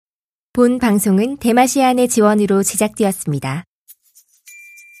본 방송은 대마시안의 지원으로 제작되었습니다.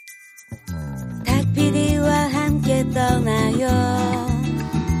 닭PD와 함께 떠나요.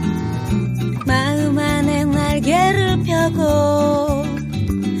 마음 안에 날개를 펴고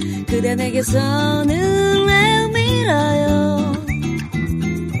그대 내게서 눈을 밀어요.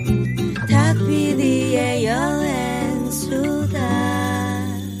 닭PD의 여행수다.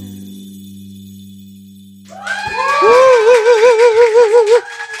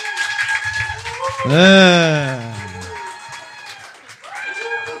 네.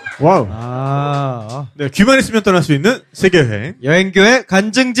 와우. 아, 귀만 있으면 떠날 수 있는 세계여행. 여행교회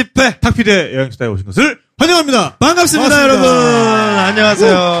간증집회. 탁피디의 여행수다에 오신 것을 환영합니다. 반갑습니다, 여러분.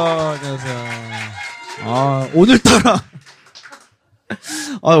 안녕하세요. 안녕하세요. 오늘따라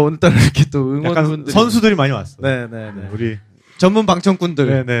이렇게 또 응원분들이. 선수들이 많이 왔어. 네네네. 우리. 전문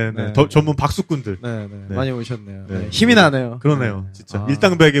방청꾼들. 네네네. 전문 박수꾼들. 네네. 네. 많이 오셨네요. 네. 힘이 나네요. 그러네요. 진짜.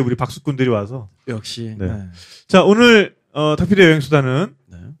 일당백에 우리 박수꾼들이 와서. 역시. 네. 자, 오늘, 탁피디의 여행수다는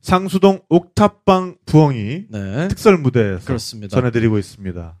상수동 옥탑방 부엉이 특설 무대에서 그렇습니다. 전해드리고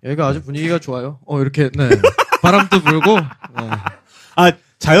있습니다. 여기가 아주 분위기가 좋아요. 이렇게, 바람도 불고.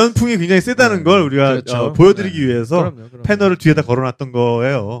 자연풍이 굉장히 세다는 걸 우리가 그렇죠. 보여드리기 위해서 그럼요. 패널을 뒤에다 걸어놨던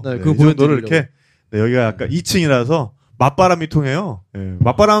거예요. 네, 이 그거 정도로 보여드리려고. 이렇게 여기가 약간 2층이라서 맞바람이 통해요.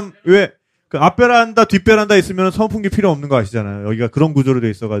 맞바람 왜 그 앞베란다 뒷베란다 있으면 선풍기 필요 없는 거 아시잖아요. 여기가 그런 구조로 돼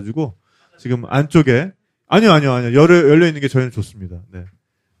있어가지고 지금 안쪽에 아니요 열려 있는 게 저희는 좋습니다. 네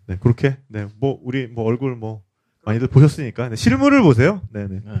그렇게 우리 얼굴 많이들 보셨으니까 실물을 보세요.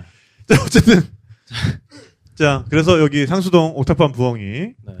 네네. 자 어쨌든. 자, 그래서 여기 상수동 옥탑방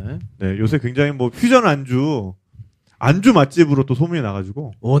부엉이. 네, 요새 굉장히 퓨전 안주 맛집으로 또 소문이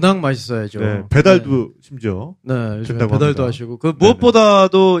나가지고. 워낙 맛있어야죠. 네, 배달도 심지어. 네, 요즘 된다고 배달도 합니다. 하시고.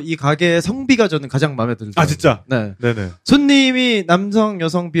 무엇보다도 이 가게의 성비가 저는 가장 마음에 들어요. 아, 진짜? 네. 네네. 손님이 남성,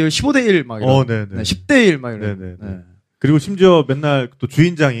 여성 비율 15대1 막 이런. 네네. 네, 10대1 막 이런. 네네. 그리고 심지어 맨날 또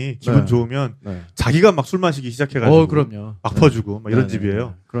주인장이 기분 좋으면 자기가 막 술 마시기 시작해가지고. 그럼요. 막 퍼주고 막 이런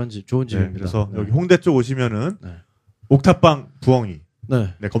집이에요. 그런 집, 좋은 집입니다. 그래서 여기 홍대 쪽 오시면은 옥탑방 부엉이.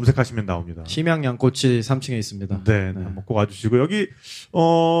 네, 검색하시면 나옵니다. 심양양꼬치 3층에 있습니다. 네. 한번 꼭 와주시고 여기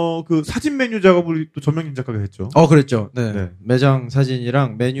그 사진 메뉴 작업을 또 전명진 작가가 했죠. 그랬죠. 네. 매장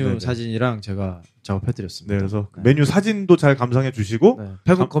사진이랑 메뉴 사진이랑 제가 작업해드렸습니다. 네, 그래서 메뉴 사진도 잘 감상해 주시고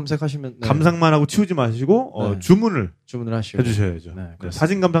페북 검색하시면 감상만 하고 치우지 마시고 주문을 하시고 해주셔야죠.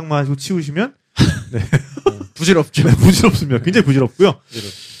 사진 감상만 하시고 치우시면 부질없죠. 부질없으면 굉장히 부질없고요.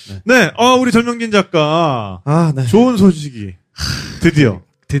 네, 우리 전명진 작가 좋은 소식이 드디어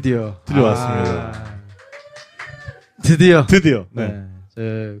들려왔습니다. 드디어. 네.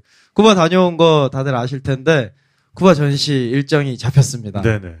 쿠바 다녀온 거 다들 아실 텐데 쿠바 전시 일정이 잡혔습니다.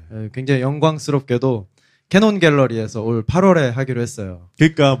 네네. 굉장히 영광스럽게도 캐논 갤러리에서 올 8월에 하기로 했어요.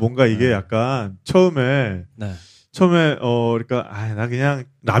 그러니까 뭔가 이게 약간 처음에 그러니까 나 그냥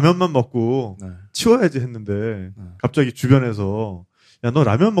라면만 먹고 치워야지 했는데 갑자기 주변에서 야, 너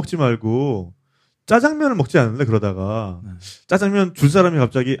라면 먹지 말고 짜장면을 먹지 않을래? 그러다가 짜장면 줄 사람이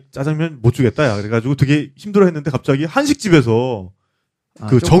갑자기 짜장면 못 주겠다. 야. 그래가지고 되게 힘들어했는데 갑자기 한식집에서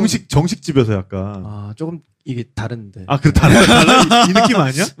정식집에서 약간 조금 이게 다른데. 달라? 이 느낌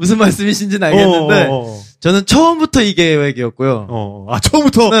아니야? 무슨 말씀이신지는 알겠는데 저는 처음부터 이 계획이었고요.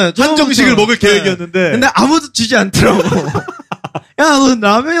 처음부터 한정식을 먹을 계획이었는데 근데 아무도 주지 않더라고. 야, 너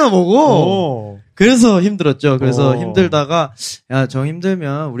라면이나 먹어. 그래서 힘들었죠. 그래서 힘들다가 야, 정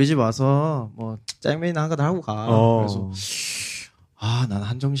힘들면 우리 집 와서 짜장면이나 한가득 하고 가. 그래서 난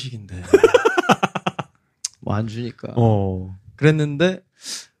한정식인데 안 주니까. 그랬는데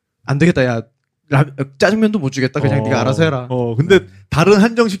안 되겠다. 야, 짜장면도 못 주겠다. 그냥 네가 알아서 해라. 근데 다른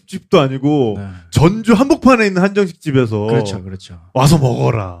한정식 집도 아니고 전주 한복판에 있는 한정식 집에서 그렇죠. 와서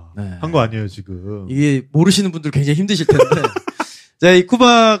먹어라 한 거 아니에요 지금. 이게 모르시는 분들 굉장히 힘드실 텐데. 이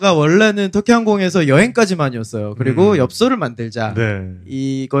쿠바가 원래는 터키 항공에서 여행까지만이었어요. 그리고 엽서를 만들자.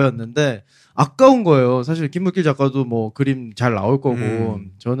 이거였는데 아까운 거예요. 사실 김묵길 작가도 그림 잘 나올 거고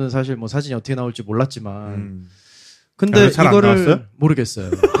저는 사실 사진이 어떻게 나올지 몰랐지만 근데 이거를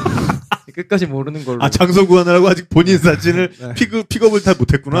모르겠어요. 끝까지 모르는 걸로. 장소 구하느라고 아직 본인 사진을 픽업을 다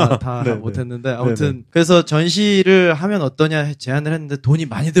못했구나. 다 못했는데 아무튼 그래서 전시를 하면 어떠냐 제안을 했는데 돈이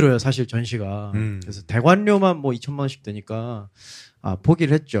많이 들어요. 사실 전시가. 그래서 대관료만 2천만 원씩 되니까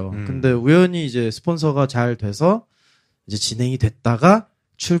포기를 했죠. 근데 우연히 이제 스폰서가 잘 돼서 이제 진행이 됐다가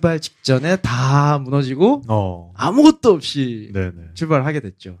출발 직전에 다 무너지고 아무것도 없이 출발하게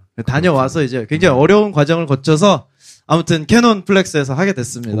됐죠. 다녀와서 이제 굉장히 어려운 과정을 거쳐서 아무튼 캐논 플렉스에서 하게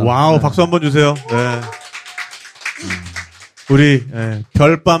됐습니다. 와우, 박수 한번 주세요. 네. 우리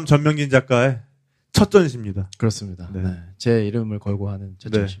별밤 전명진 작가의 첫 전시입니다. 그렇습니다. 제 이름을 걸고 하는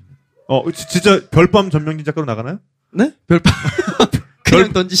첫 전시입니다. 진짜 별밤 전명진 작가로 나가나요? 네? 별밤.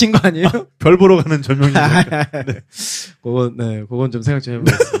 그냥 던지신 거 아니에요? 별 보러 가는 전명진 작가. 네. 그건 좀 생각 좀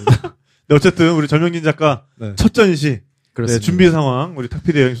해보겠습니다. 네, 어쨌든 우리 전명진 작가 네. 첫 전시 그렇습니다. 네, 준비 상황 우리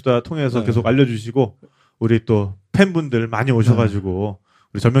탁피디 여행수다 통해서 네. 계속 알려주시고 우리 또 팬분들 많이 오셔가지고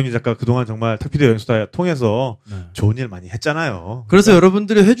우리 전명진 작가 그동안 정말 탁피디 여행수다 통해서 좋은 일 많이 했잖아요. 그래서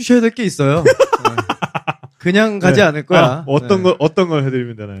여러분들이 해주셔야 될 게 있어요. 네. 그냥 가지 않을 거야. 어떤 걸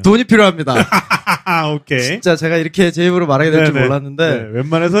해드리면 되나요? 돈이 필요합니다. 오케이. 진짜 제가 이렇게 제 입으로 말하게 될 줄 몰랐는데. 네,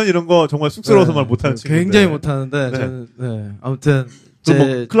 웬만해서는 이런 거 정말 쑥스러워서 말 못하는 친구인데. 굉장히 못하는데, 저는, 아무튼.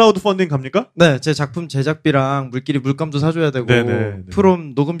 뭐 클라우드 펀딩 갑니까? 네, 제 작품 제작비랑 물끼리 물감도 사줘야 되고,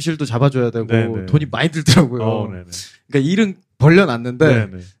 프롬 녹음실도 잡아줘야 되고, 돈이 많이 들더라고요. 그러니까 일은 벌려놨는데,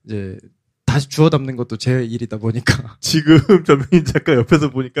 이제, 다시 주워 담는 것도 제 일이다 보니까. 지금 전명인 작가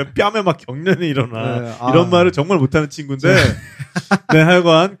옆에서 보니까 뺨에 막 경련이 일어나. 이런 말을 정말 못하는 친구인데. 네,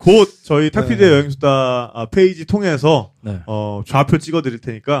 하여간 곧 저희 탁피디의 여행수다 페이지 통해서 좌표 찍어드릴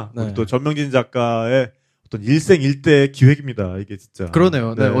테니까 우리 또 전명진 작가의 어떤 일생일대의 기획입니다. 이게 진짜.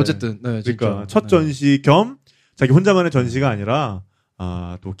 그러네요. 네, 어쨌든. 네, 그러니까 첫 전시 겸 자기 혼자만의 전시가 아니라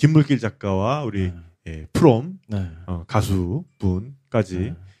또 김물길 작가와 우리 프롬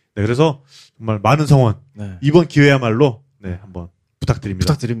가수분까지. 네, 그래서 정말 많은 성원. 이번 기회야말로 한번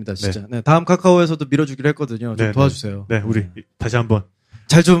부탁드립니다. 진짜. 네, 다음 카카오에서도 밀어주기로 했거든요. 좀 도와주세요. 네, 우리 다시 한번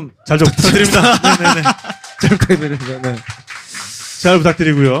잘 좀 부탁드립니다. 네네네. 잘 부탁드립니다. 네. 잘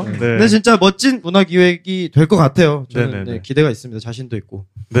부탁드리고요. 네. 근데 진짜 멋진 문화 기획이 될 것 같아요. 저는 네네네. 기대가 있습니다. 자신도 있고.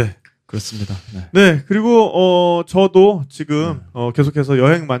 네. 그렇습니다. 네. 그리고 저도 지금 계속해서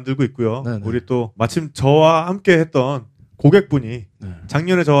여행 만들고 있고요. 우리 또 마침 저와 함께 했던 고객분이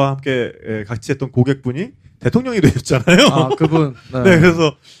작년에 저와 함께 같이 했던 고객분이 대통령이 되셨잖아요. 아, 그분. 네,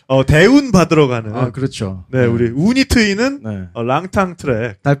 그래서 대운 받으러 가는. 아, 그렇죠. 네, 우리 운이 트이는 랑탕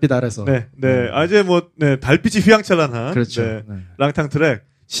트랙. 달빛 아래서. 네. 이제 달빛이 휘황찬란한. 그렇죠. 랑탕 트랙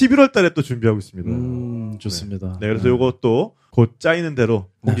 11월 달에 또 준비하고 있습니다. 좋습니다. 네, 그래서 요것도 곧 짜이는 대로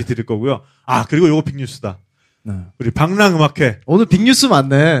공지 드릴 거고요. 아, 그리고 요거 빅뉴스다. 우리 방랑음악회. 오늘 빅뉴스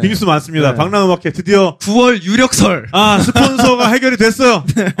많네. 빅뉴스 많습니다. 방랑음악회 드디어 9월 유력설. 스폰서가 해결이 됐어요.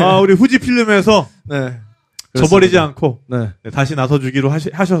 우리 후지필름에서 저버리지 않고 다시 나서주기로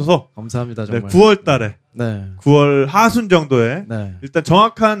하셔서 감사합니다. 정말. 9월 달에 9월 하순 정도에 일단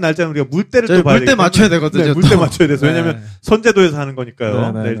정확한 날짜는 우리가 물때를 또 봐야 물때 맞춰야 되거든요. 물때 맞춰야 돼서 왜냐하면 선제도에서 하는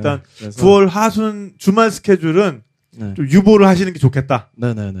거니까요. 일단 9월 하순 주말 스케줄은 좀 유보를 하시는 게 좋겠다.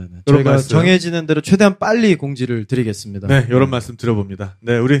 네네네. 저희가 정해지는 대로 최대한 빨리 공지를 드리겠습니다. 네, 이런 말씀 드려봅니다.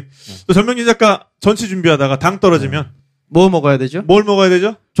 네, 우리 또 전명진 작가 전시 준비하다가 당 떨어지면 뭐 먹어야 되죠? 뭘 먹어야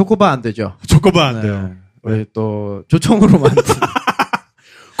되죠? 초코바 안 되죠. 초코바 안 돼요. 우리 또 조청으로 만든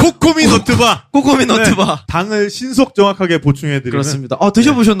코코미 너트바. 코코미 너트바. 당을 신속 정확하게 보충해드리는. 그렇습니다.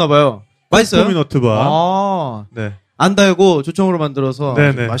 드셔보셨나봐요. 맛있어요? 코코미 너트바. 네. 안 달고 조청으로 만들어서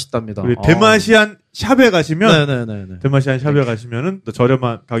맛있답니다. 우리 대마시안 샵에 가시면 대마시안 샵에 가시면은 또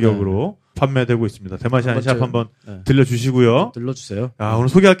저렴한 가격으로 판매되고 있습니다. 대마시안 샵 한번 들려주시고요. 들러주세요. 오늘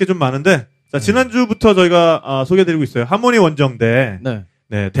소개할 게 좀 많은데 지난주부터 저희가 소개해드리고 있어요. 하모니 원정대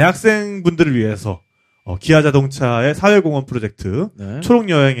대학생분들을 위해서 기아 자동차의 사회공헌 프로젝트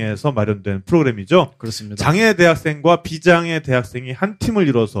초록여행에서 마련된 프로그램이죠. 그렇습니다. 장애 대학생과 비장애 대학생이 한 팀을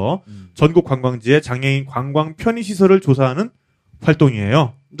이뤄서 전국 관광지의 장애인 관광 편의시설을 조사하는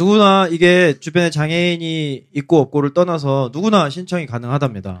활동이에요. 누구나 이게 주변에 장애인이 있고 없고를 떠나서 누구나 신청이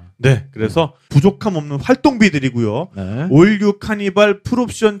가능하답니다. 네, 그래서 부족함 없는 활동비들이고요. 올류 카니발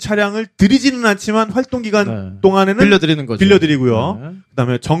풀옵션 차량을 드리지는 않지만 활동 기간 동안에는 빌려드리는 거죠. 빌려드리고요.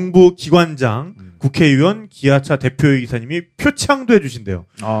 그다음에 정부 기관장, 국회의원, 기아차 대표이사님이 표창도 해주신대요.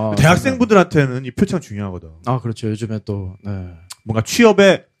 대학생분들한테는 이 표창 중요하거든. 그렇죠. 요즘에 또 뭔가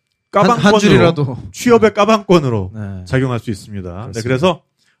취업의 까방권으로 한 줄이라도 취업의 까방권으로 작용할 수 있습니다. 네, 그래서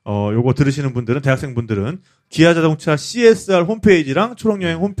요거 들으시는 분들은 대학생분들은 기아자동차 CSR 홈페이지랑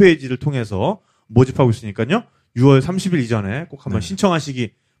초록여행 홈페이지를 통해서 모집하고 있으니까요. 6월 30일 이전에 꼭 한번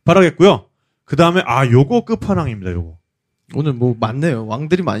신청하시기 바라겠고요. 그 다음에 요거 끝판왕입니다. 요거 오늘 뭐 많네요.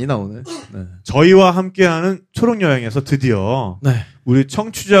 왕들이 많이 나오네. 저희와 함께하는 초록여행에서 드디어 우리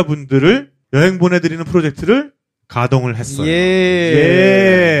청취자분들을 여행 보내드리는 프로젝트를 가동을 했어요.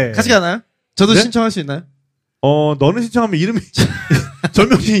 같이 가나요? 저도 신청할 수 있나요? 너는 신청하면 이름이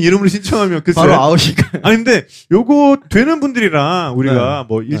전명진 이름으로 신청하면 글쎄 바로 아웃인가요? 아니 근데 요거 되는 분들이랑 우리가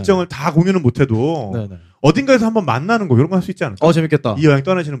뭐 일정을 다 공유는 못해도 어딘가에서 한번 만나는 거 이런 거 할 수 있지 않을까? 재밌겠다. 이 여행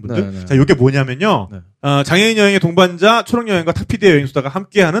떠나시는 분들. 자, 요게 뭐냐면요. 장애인 여행의 동반자 초록여행과 탁피디의 여행수다가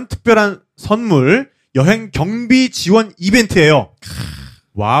함께하는 특별한 선물 여행 경비 지원 이벤트예요.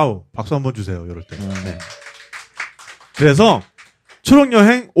 와우. 박수 한번 주세요. 이럴 때. 그래서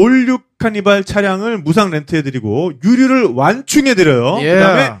초록여행 올육 카니발 차량을 무상 렌트해드리고 유류를 완충해드려요. 예.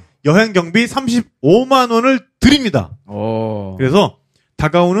 그다음에 여행 경비 35만 원을 드립니다. 그래서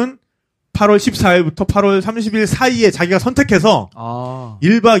다가오는 8월 14일부터 8월 30일 사이에 자기가 선택해서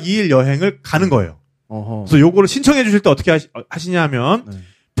 1박 2일 여행을 가는 거예요. 그래서 요거를 신청해 주실 때 어떻게 하시냐면 네.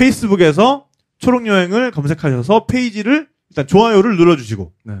 페이스북에서 초록여행을 검색하셔서 페이지를 일단 좋아요를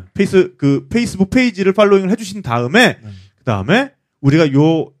눌러주시고 네. 페이스북 페이지를 팔로잉을 해주신 다음에 네. 그 다음에 우리가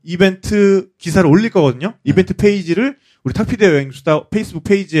요 이벤트 기사를 올릴 거거든요. 이벤트 페이지를 우리 탁피디 여행수다 페이스북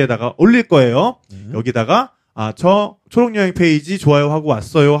페이지에다가 올릴 거예요. 여기다가 저 초록여행 페이지 좋아요하고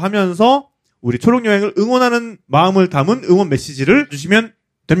왔어요 하면서 우리 초록여행을 응원하는 마음을 담은 응원 메시지를 주시면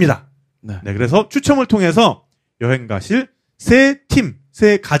됩니다. 네. 네, 그래서 추첨을 통해서 여행 가실 세 팀,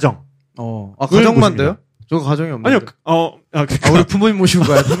 세 가정. 가정만 돼요? 저 가정이 없는데. 아니요, 우리 부모님 모시고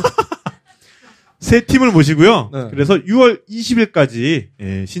가야 되나? 세 팀을 모시고요. 네. 그래서 6월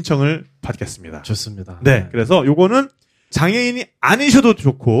 20일까지 신청을 받겠습니다. 좋습니다. 네, 그래서 요거는 장애인이 아니셔도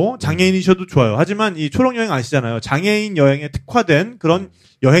좋고 장애인이셔도 좋아요. 하지만 이 초록여행 아시잖아요. 장애인 여행에 특화된 그런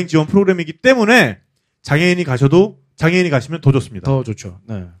여행 지원 프로그램이기 때문에 장애인이 가시면 더 좋습니다. 더 좋죠.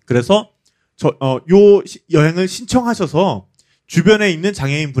 네. 그래서 여행을 신청하셔서 주변에 있는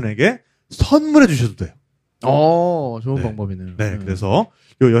장애인 분에게 선물해 주셔도 돼요. 좋은 네. 방법이네요. 네, 그래서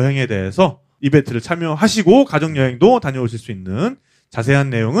요 여행에 대해서 이벤트를 참여하시고 가족여행도 다녀오실 수 있는 자세한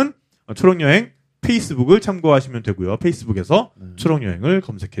내용은 초록여행 페이스북을 참고하시면 되고요. 페이스북에서 초록여행을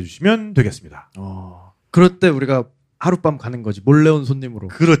검색해 주시면 되겠습니다. 그럴 때 우리가 하룻밤 가는 거지. 몰래 온 손님으로.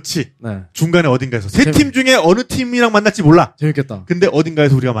 그렇지. 네. 중간에 어딘가에서 세 팀 중에 어느 팀이랑 만날지 몰라. 재밌겠다. 근데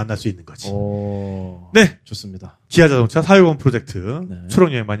어딘가에서 우리가 만날 수 있는 거지. 네. 좋습니다. 기아자동차 460 프로젝트 네.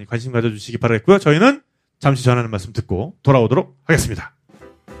 초록여행 많이 관심 가져주시기 바라겠고요. 저희는 잠시 전하는 말씀 듣고 돌아오도록 하겠습니다.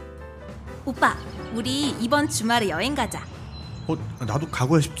 오빠, 우리 이번 주말에 여행 가자. 나도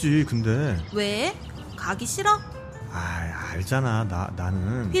가고 싶지. 근데 왜? 가기 싫어? 알잖아.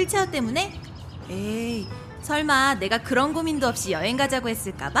 나는 휠체어 때문에? 에이, 설마 내가 그런 고민도 없이 여행 가자고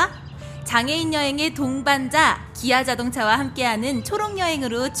했을까봐? 장애인 여행의 동반자 기아자동차와 함께하는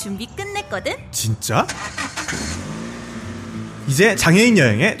초록여행으로 준비 끝냈거든? 진짜? 이제 장애인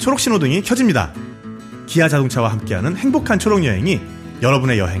여행에 초록신호등이 켜집니다. 기아자동차와 함께하는 행복한 초록여행이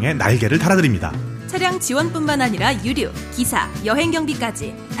여러분의 여행에 날개를 달아드립니다. 차량 지원뿐만 아니라 유류, 기사, 여행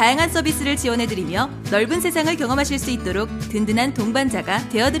경비까지 다양한 서비스를 지원해드리며 넓은 세상을 경험하실 수 있도록 든든한 동반자가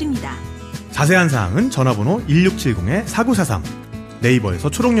되어드립니다. 자세한 사항은 전화번호 1670-4943 네이버에서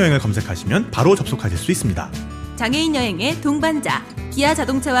초록여행을 검색하시면 바로 접속하실 수 있습니다. 장애인 여행의 동반자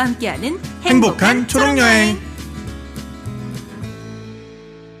기아자동차와 함께하는 행복한 초록여행.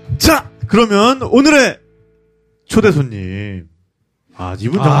 자, 그러면 오늘의 초대 손님.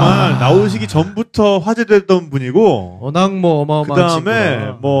 이분 정말 나오시기 전부터 화제됐던 분이고, 워낙 어마어마한 그 다음에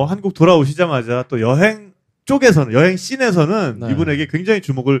친구라. 한국 돌아오시자마자 또 여행 쪽에서는, 여행 씬에서는 네. 이분에게 굉장히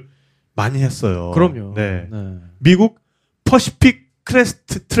주목을 많이 했어요. 그럼요. 네. 네. 미국 퍼시픽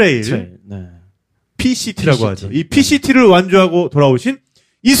크레스트 트레일, 네. PCT라고 PCT. 하죠. 이 PCT를 완주하고 돌아오신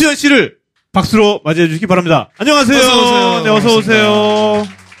이수연 씨를 박수로 맞이해 주시기 바랍니다. 안녕하세요. 어서 오세요. 네, 어서 오세요.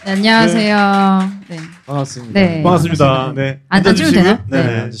 네, 안녕하세요. 네. 반갑습니다. 네. 반갑습니다. 네. 앉으시면 되나요? 네.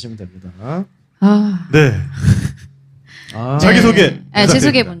 네. 앉으시면 됩니다. 네. 자기소개. 네, 제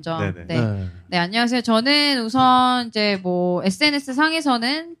소개 부탁드립니다. 먼저. 네네. 네. 네, 안녕하세요. 저는 우선 이제 SNS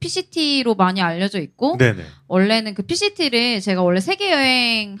상에서는 PCT로 많이 알려져 있고, 네네. 원래는 그 PCT를 제가 원래 세계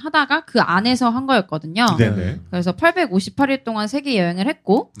여행 하다가 그 안에서 한 거였거든요. 네네. 그래서 858일 동안 세계 여행을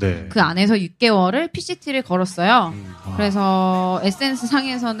했고, 네. 그 안에서 6개월을 PCT를 걸었어요. 그래서 SNS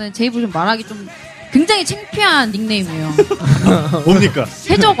상에서는 제 입으로 좀 말하기 좀 굉장히 창피한 닉네임이에요. 뭡니까?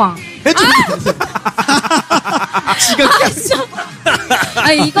 해적왕.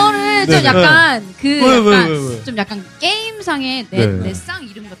 이거를 좀 네. 약간 왜? 좀 약간 게임상의 네. 내 쌍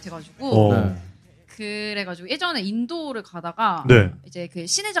이름 같아가지고 네. 그래가지고 예전에 인도를 가다가 네. 이제 그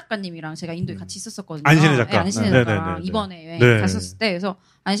신혜 작가님이랑 제가 인도에 같이 있었었거든요. 안신혜 작가. 네, 안신혜 네. 작가랑 네, 네, 네. 이번에 여행 네. 갔었을 때 그래서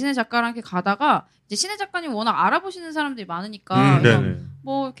안신혜 작가랑 이렇게 가다가 이제 신혜 작가님 워낙 알아보시는 사람들이 많으니까 그래서 네네.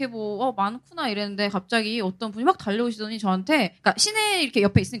 이렇게 많구나 이랬는데 갑자기 어떤 분이 막 달려오시더니 저한테 그러니까 신혜 이렇게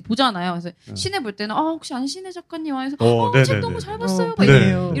옆에 있으니까 보잖아요. 그래서 신혜 볼 때는 혹시 안신혜 작가님 와서 책 네네네. 너무 잘 봤어요. 막 네.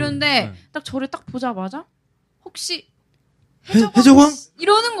 이러는데 네. 딱 저를 딱 보자마자 혹시 해적왕?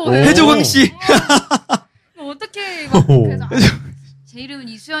 이러는 거예요. 해적왕 씨. 어떻게 막 그래서 제 이름은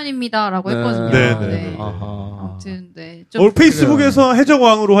이수연입니다라고 했거든요. 네, 네, 네. 네. 아무튼 네. 좀 페이스북에서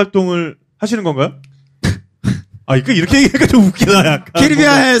해적왕으로 활동을 하시는 건가요? 이렇게 얘기하니까 좀 웃기다, 약간.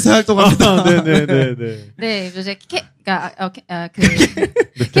 캐리비안에서 활동합니다. 네네네네. 네, 이제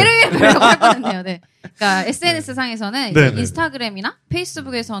캐리비안 배우라고 할 뻔했네요. 네. 그러니까 SNS 상에서는 네, 이제 네. 인스타그램이나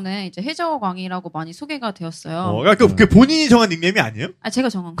페이스북에서는 이제 해적왕이라고 많이 소개가 되었어요. 그러니까 그게 본인이 정한 닉네임이 아니에요? 제가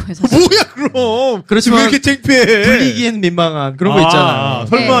정한 거예요. 사실. 뭐야 그럼? 그렇지만 왜 이렇게 창피해? 불리기엔 민망한 그런 거 있잖아요.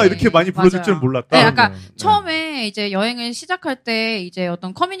 설마 네, 이렇게 많이 불러줄 맞아요. 줄은 몰랐다. 네, 약간 처음에 이제 여행을 시작할 때 이제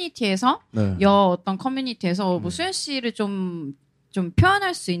어떤 커뮤니티에서 네. 어떤 커뮤니티에서 뭐 수현 씨를 좀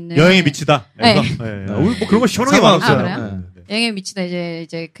표현할 수 있는 여행에 미치다. 네. 우리 뭐 그런 거 시원하게 상황 말했어요. 아, 그래요? 네. 여행에 미치다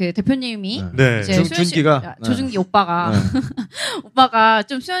이제 그 대표님이 네. 이제 수현 씨- 준기가 조준기 오빠가 오빠가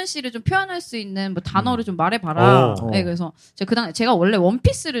좀 수현 씨를 좀 표현할 수 있는 뭐 단어를 좀 말해봐라. 어. 네, 그래서 제가 원래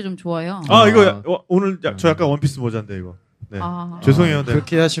원피스를 좀 좋아해요. 이거 오늘 저 약간 원피스 모자인데 이거. 네. 죄송해요. 네.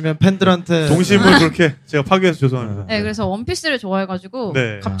 그렇게 하시면 팬들한테 동심을 그렇게 제가 파괴해서 죄송합니다. 네, 그래서 원피스를 좋아해가지고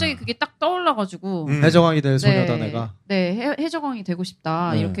네. 갑자기 그게 딱 떠올라가지고 해적왕이 될 소녀다 내가. 네, 해적왕이 되고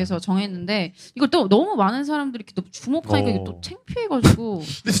싶다 네. 이렇게 해서 정했는데 이걸 또 너무 많은 사람들이 이렇게 또 주목하니까 이게 또 창피해가지고.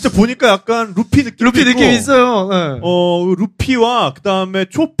 근데 진짜 보니까 약간 루피 느낌 있어요. 네. 루피와 그다음에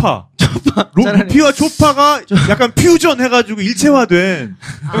초파. 루피와 초파가 약간 퓨전 해가지고 일체화된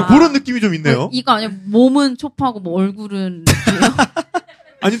약간 그런 느낌이 좀 있네요. 이거 아니야? 몸은 초파고 뭐 얼굴은 루피예요?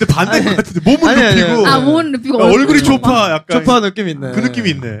 아니 근데 반대인 것 같은데 몸은 루피고 몸은 루피고 얼굴이 초파 약간 초파 느낌 있네. 그 느낌이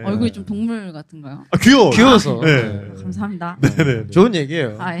있네. 얼굴이 좀 동물 같은가요? 귀여워서. 네. 감사합니다. 네. 좋은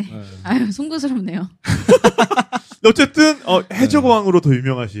얘기예요. 아유, 송구스럽네요. 어쨌든 해적왕으로 더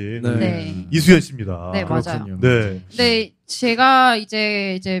유명하신 네. 이수연 씨입니다. 네, 맞아요. 네. 네, 제가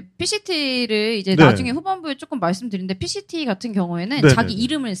이제 PCT를 이제 네. 나중에 후반부에 조금 말씀드리는데 PCT 같은 경우에는 네, 자기 네.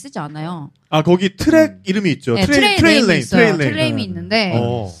 이름을 쓰지 않아요. 거기 트랙 이름이 있죠. 네, 트레일 레인. 트레임이 있는데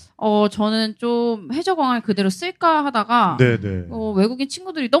어. 저는 좀 해적왕을 그대로 쓸까 하다가 네네. 외국인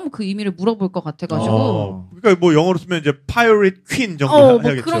친구들이 너무 그 의미를 물어볼 것 같아가지고 그러니까 뭐 영어로 쓰면 이제 Pirate Queen 정도 뭐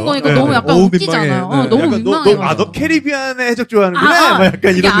해야겠죠. 그런 거니까 네, 너무 네. 약간 웃기잖아요. 민망해. 네. 너무 약간 민망해. 너 캐리비안의 해적 좋아하는구나. 막 약간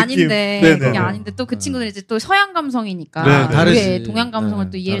그게 이런 아닌데, 느낌. 그게 아닌데 또 그 친구들이 이제 또 서양 감성이니까 네, 네. 다르지. 동양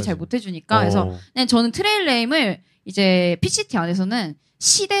감성을 또 이해를 다르지. 잘 못해주니까 그래서 그냥 저는 트레일 네임을 이제 PCT 안에서는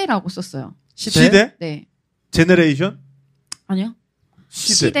시대라고 썼어요. 시대? 네. 제너레이션? 아니요.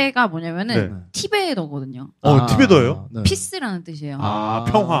 시대가 뭐냐면은 티베더거든요. 티베더예요? 네. 피스라는 뜻이에요.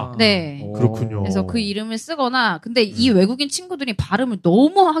 평화. 네. 그렇군요. 그래서 그 이름을 쓰거나 근데 이 외국인 친구들이 발음을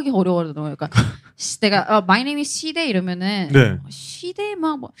너무 하기 어려워하더라고요. 그러니까 내가 my name is 시대 이러면은 네. 시대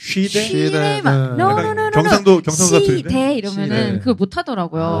막뭐 시대. 막 약간 경상도 사투리인데? 시대 이러면은 시대. 그걸 못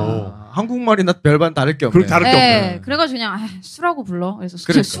하더라고요. 한국말이나 별반 다를 게 없네. 그렇게 다를 게 없네. 그래가지고 그냥 수라고 불러. 그래서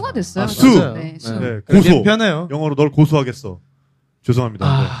그러니까. 수가 됐어요. 수. 네, 수. 네, 그게 고소. 편해요. 영어로 널 고소하겠어.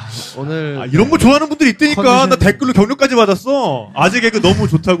 죄송합니다. 오늘 이런 거 좋아하는 분들이 있다니까. 컨디션. 나 댓글로 격려까지 받았어. 아재 개그 너무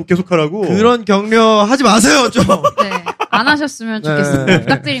좋다고 계속하라고. 그런 격려 하지 마세요, 좀. 네, 안 하셨으면 좋겠습니다. 네.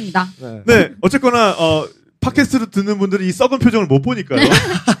 부탁드립니다. 네, 어쨌거나 팟캐스트를 듣는 분들이 이 썩은 표정을 못 보니까요.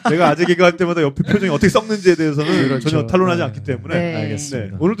 내가 아재 개그 할 때마다 옆에 표정이 어떻게 썩는지에 대해서는 그렇죠. 전혀 탄론하지 네. 않기 때문에. 네.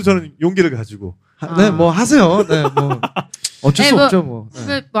 알겠습니다. 오늘도 저는 용기를 가지고. 네, 뭐 하세요. 네, 뭐 어쩔 수 없죠, 뭐.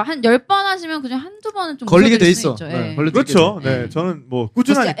 네. 한 10번 하시면 그냥 한두 번은 좀 걸리게 돼 웃어드릴 수 있어. 있죠. 네, 예. 걸릴 수 그렇죠. 있겠네. 네, 저는 뭐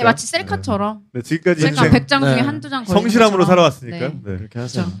꾸준하니까. 마치 셀카처럼. 네, 지금까지 셀카 인생 100장 중에 네. 한두 장 걸리는 성실함으로 것처럼. 살아왔으니까. 네. 네. 그렇게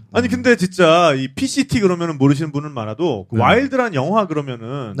하세요. 그렇죠. 아니 근데 진짜 이 PCT 그러면은 모르시는 분은 많아도 그 네. 와일드란 영화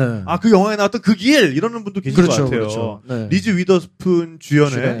그러면은 네. 그 영화에 나왔던 그 길 이러는 분도 계실 것 그렇죠, 같아요. 그렇죠. 네. 리즈 위더스푼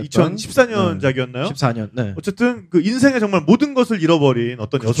주연의 출연했던 2014년작이었나요? 14년. 네. 어쨌든 그 인생에 정말 모든 것을 잃어버린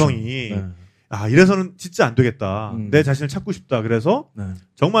어떤 그렇죠. 여성이 네. 이래서는 진짜 안 되겠다. 음. 내 자신을 찾고 싶다. 그래서 네.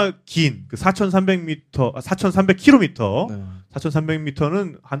 정말 긴 그 4,300km, 네.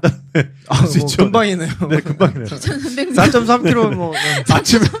 4,300m는 한 달에 아, 수 뭐 있죠. 금방이네요. 네, 금방이네요. 4.3km 뭐. 네.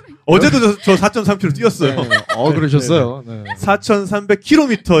 아침에 어제도 저 4.3km 뛰었어요. 네. 그러셨어요. 네.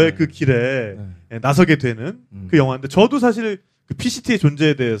 4,300km의 그 길에 네. 나서게 되는 그 영화인데 저도 사실 그 PCT의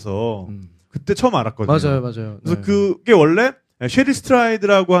존재에 대해서 그때 처음 알았거든요. 맞아요. 그래서 네. 그게 원래 쉐리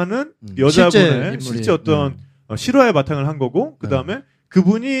스트라이드라고 하는 여자분의 실제 어떤 실화에 바탕을 한 거고 그 다음에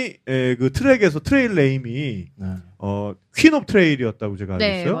그분이 그 트랙에서 트레일 네임이 퀸 오브 트레일이었다고 제가 알고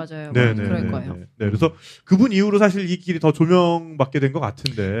네, 있어요. 맞아요. 네, 그럴 네, 거예요. 네. 그래서 그분 이후로 사실 이 길이 더 조명받게 된 것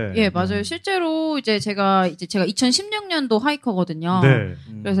같은데. 예, 맞아요. 실제로 제가 2016년도 하이커거든요. 네.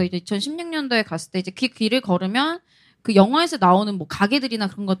 그래서 이제 2016년도에 갔을 때 이제 그 길을 걸으면 그 영화에서 나오는 뭐 가게들이나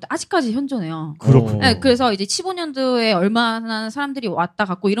그런 것도 아직까지 현존해요. 그렇군요. 네, 그래서 이제 15년도에 얼마나 사람들이 왔다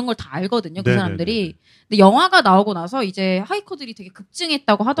갔고 이런 걸 다 알거든요. 그 네네네. 사람들이. 근데 영화가 나오고 나서 이제 하이커들이 되게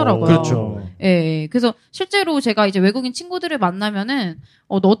급증했다고 하더라고요. 그렇죠. 예. 그래서 실제로 제가 이제 외국인 친구들을 만나면은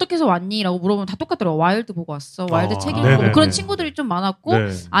너 어떻게 해서 왔니?라고 물어보면 다 똑같더라고요. 와일드 보고 왔어. 와일드 책 읽고 네네네. 그런 친구들이 좀 많았고 네.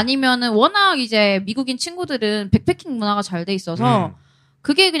 아니면은 워낙 이제 미국인 친구들은 백패킹 문화가 잘 돼 있어서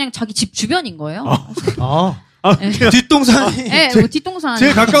그게 그냥 자기 집 주변인 거예요. 뒷동산이. 네, 뭐 뒷동산.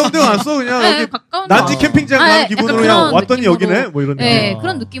 제일 가까운 데 왔어 그냥. 네, 여기 가까운 난지 캠핑장 가는 기분으로 그냥 왔더니 느낌으로, 여기네 뭐 이런. 네,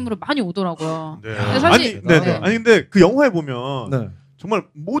 그런 느낌으로 많이 오더라고요. 네. 근데 사실 아니 근데 그 영화에 보면 네. 정말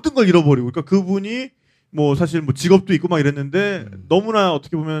모든 걸 잃어버리고 그러니까 그분이 뭐 사실 뭐 직업도 있고 막 이랬는데 너무나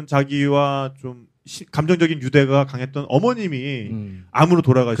어떻게 보면 자기와 좀 감정적인 유대가 강했던 어머님이 암으로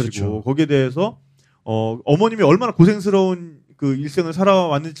돌아가시고 그렇죠. 거기에 대해서 어머님이 얼마나 고생스러운 그 일생을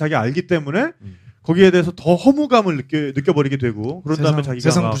살아왔는지 자기가 알기 때문에 거기에 대해서 더 허무감을 느껴버리게 되고 그런 다음에 자기가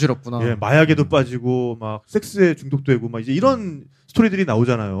세상 막, 부질없구나. 예, 마약에도 빠지고 막 섹스에 중독되고 막 이제 이런 스토리들이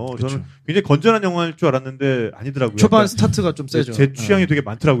나오잖아요. 그렇죠. 저는 굉장히 건전한 영화일 줄 알았는데 아니더라고요. 초반 약간 스타트가 좀 세죠. 제 취향이 네. 되게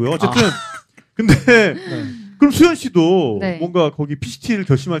많더라고요. 어쨌든 근데 그럼 수현 씨도 네. 뭔가 거기 PCT를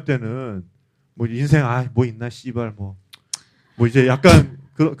결심할 때는 뭐 인생 뭐 있나 씨발 뭐 이제 약간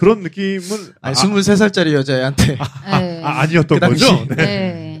그런 느낌은 아니 23살짜리 여자애한테 네. 아니었던 그 당시. 거죠. 네.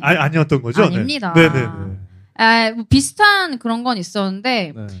 네. 아니었던 거죠. 아닙니다. 네. 네네네. 뭐 비슷한 그런 건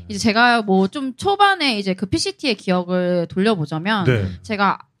있었는데 네. 이제 제가 뭐 좀 초반에 이제 그 PCT의 기억을 돌려보자면 네.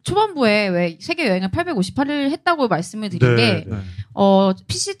 제가 초반부에 왜 세계 여행을 858일 했다고 말씀을 드린 게 네.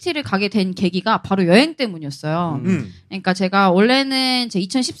 PCT를 가게 된 계기가 바로 여행 때문이었어요. 그러니까 제가 원래는 제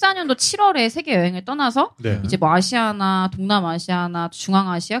 2014년도 7월에 세계 여행을 떠나서 네. 이제 뭐 아시아나 동남아시아나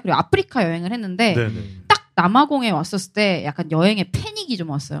중앙아시아 그리고 아프리카 여행을 했는데 네. 딱 남아공에 왔었을 때 약간 여행에 패닉이 좀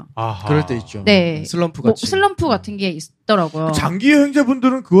왔어요. 아하. 그럴 때 있죠. 네. 슬럼프 뭐 같이. 슬럼프 같은 게 있더라고요. 그 장기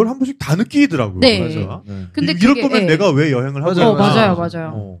여행자분들은 그걸 한 번씩 다 느끼더라고요. 네. 맞아. 네. 근데 이럴 그게, 거면 예. 내가 왜 여행을 하고 맞아요.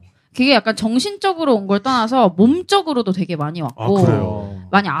 맞아요. 그게 약간 정신적으로 온 걸 떠나서 몸적으로도 되게 많이 왔고 그래요.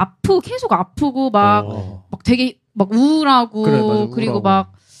 많이 계속 아프고 막 되게 막 우울하고 그래, 맞아, 그리고 우울하고.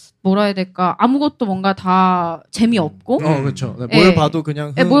 막 뭐라 해야 될까 아무것도 뭔가 다 재미없고 그렇죠. 네, 뭘 예. 봐도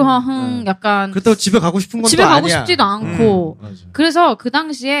그냥 뭘 약간 그렇다고 집에 가고 싶은 건 집에 또 가고 아니야. 싶지도 않고 맞아. 그래서 그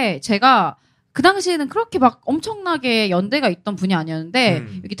당시에 제가 그 당시에는 그렇게 막 엄청나게 연대가 있던 분이 아니었는데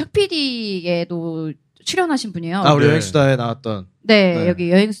여기 탁PD에도 출연하신 분이에요. 우리 네. 여행수다에 나왔던. 네, 네.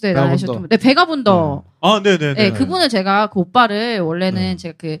 여기 여행수다에 베가본더. 나가셨던 분. 네, 베가본더. 네네네. 네, 그분을 제가 그 오빠를 원래는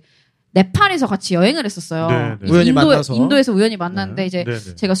제가 그 네팔에서 같이 여행을 했었어요. 네, 네. 우연히 만나서. 인도에서 우연히 만났는데 이제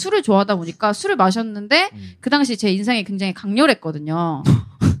네네. 제가 술을 좋아하다 보니까 술을 마셨는데 그 당시 제 인상이 굉장히 강렬했거든요.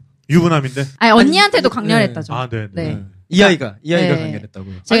 유부남인데. 아니 언니한테도 아니, 강렬했다죠. 네네. 네. 이 아이가 네.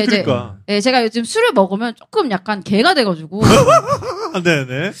 강렬했다고요. 제가 이제 그러니까. 제가 요즘 술을 먹으면 조금 약간 개가 돼가지고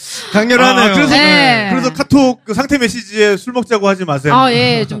네네. 강렬하네요. 그래서, 네. 그래서 카톡 그 상태 메시지에 술 먹자고 하지 마세요.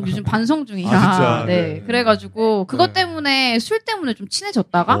 좀 요즘 반성 중이라. 진짜? 네. 네. 그래가지고 그것 네. 때문에 술 때문에 좀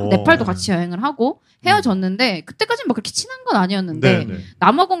친해졌다가 오. 네팔도 같이 여행을 하고 헤어졌는데 그때까지는 막 그렇게 친한 건 아니었는데 네네.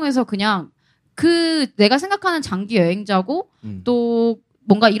 남아공에서 그냥 내가 생각하는 장기 여행자고 또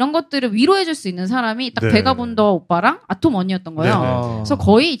뭔가 이런 것들을 위로해줄 수 있는 사람이 딱 네. 베가본더 오빠랑 아톰 언니였던 거예요. 네. 그래서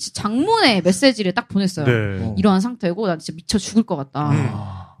거의 장문의 메시지를 딱 보냈어요. 네. 이러한 상태고 난 진짜 미쳐 죽을 것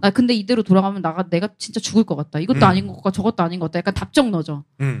같다. 나 근데 이대로 돌아가면 내가 진짜 죽을 것 같다. 이것도 아닌 것 같고 저것도 아닌 것 같다. 약간 답정 넣어져.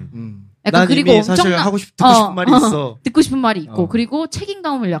 약간 난 그리고 이미 사실 엄청나- 하고 듣고 싶은 말이 있어. 듣고 싶은 말이 있고 그리고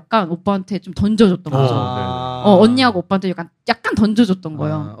책임감을 약간 오빠한테 좀 던져줬던 거죠. 아. 언니하고 오빠한테 약간 던져줬던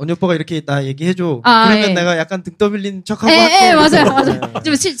거예요. 언니 오빠가 이렇게 나 얘기해줘. 아, 그러면 예. 내가 약간 등 떠밀린 척하고 할 거야. 맞아요.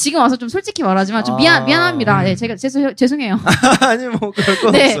 지금 와서 좀 솔직히 말하지만 좀 미안합니다. 네, 제가 죄송해요. 아니 뭐 그럴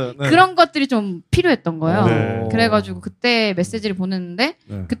건 네, 없어요. 네. 그런 것들이 좀 필요했던 거예요. 네. 그래가지고 그때 메시지를 보냈는데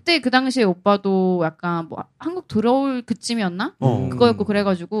네. 그때 그 당시에 오빠도 약간 뭐 한국 들어올 그쯤이었나? 그거였고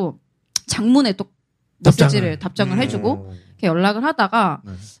그래가지고 장문에 또 메시지를 답장을 해주고 이렇게 연락을 하다가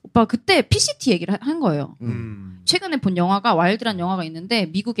네. 오빠가 그때 PCT 얘기를 한 거예요. 음. 최근에 본 영화가 와일드란 영화가 있는데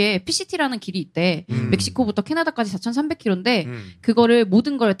미국에 PCT라는 길이 있대. 멕시코부터 캐나다까지 4,300km인데 그거를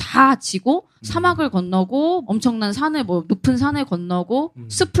모든 걸 다 지고 사막을 건너고 엄청난 산을 뭐 높은 산을 건너고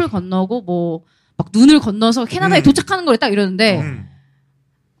숲을 건너고 뭐 막 눈을 건너서 캐나다에 도착하는 걸 딱 이러는데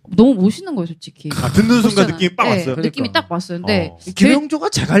너무 멋있는 거예요, 솔직히. 듣는 순간 멋있잖아요. 느낌이 빡 네, 왔어요. 느낌이 딱 왔어요. 근데 김영조가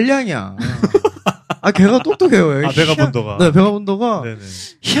제갈량이야. 걔가 똑똑해요. 베가본더가. 네, 베가본더가 네네.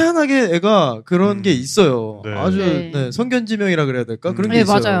 희한하게 애가 그런 게 있어요. 네. 아주 네. 성견지명이라 그래야 될까? 그런 게 네,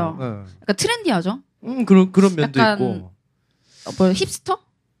 있어요. 맞아요. 네. 약간 트렌디하죠? 그런 면도 약간 있고. 뭐 힙스터?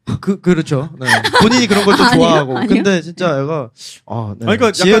 그렇죠. 네. 본인이 그런 걸 좀 아니요? 좋아하고. 아니요? 근데 진짜 애가 네. 아니,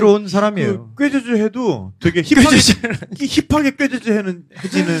 그러니까 지혜로운 사람이에요. 그 꾀죄죄 해도 되게 힙하게 꾀죄죄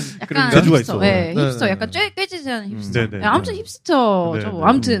해지는 그런 약간 재주가 힙스터. 있어. 네, 네, 힙스터. 네, 약간 꾀지지하는 힙스터. 네, 네. 네, 아무튼 힙스터죠. 네, 네.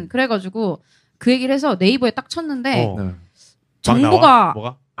 아무튼 그래가지고 그 얘기를 해서 네이버에 딱 쳤는데 네. 막 나와? 정보가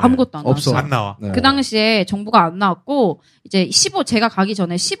뭐가? 아무것도 안 없어. 나왔어요. 안 나와. 네. 그 당시에 정보가 안 나왔고 이제 제가 가기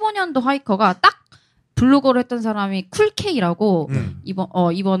전에 15년도 하이커가 딱 블로거를 했던 사람이 쿨케이라고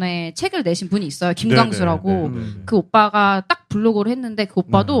이번에 책을 내신 분이 있어요. 김강수라고. 네네. 그 오빠가 딱 블로거를 했는데 그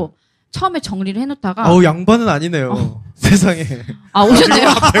오빠도 처음에 정리를 해놓다가 양반은 아니네요. 세상에. 오셨네요.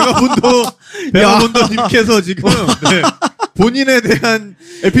 백아본더님께서 지금 네, 본인에 대한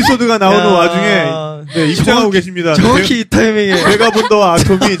에피소드가 나오는 와중에 네, 입장하고 계십니다. 정확히 이 타이밍에 백아본더와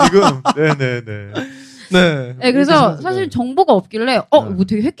아톰이 지금 네네네. 네, 그래서 사실 정보가 없길래 이거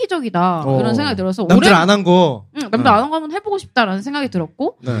되게 획기적이다 그런 생각이 들어서 남들 안 한 거. 남들 안 한 거 한번 해보고 싶다라는 생각이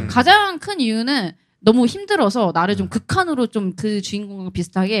들었고 가장 큰 이유는 너무 힘들어서 나를 좀 극한으로 좀 그 주인공과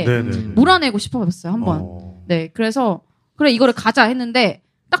비슷하게 몰아내고 싶어봤어요 한번. 네, 그래서 그래 이거를 가자 했는데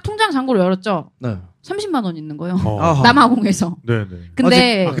딱 통장 잔고를 열었죠. 30만 원 있는 거예요. 남아공에서. 네네.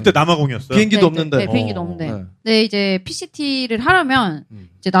 근데 그때 남아공이었어요. 비행기도 없는데. 네, 비행기도 없는데. 네, 이제 PCT를 하려면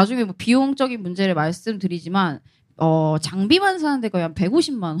이제 나중에 뭐 비용적인 문제를 말씀드리지만 장비만 사는데 거의 한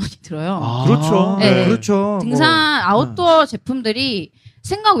 150만 원이 들어요. 그렇죠. 네. 그렇죠. 등산 아웃도어 제품들이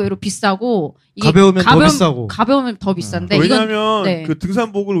생각 외로 비싸고 이게 가벼우면 더 비싸고 가벼우면 더 비싼데 왜냐하면 그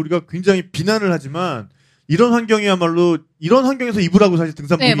등산복을 우리가 굉장히 비난을 하지만 이런 환경이야말로 이런 환경에서 입으라고 사실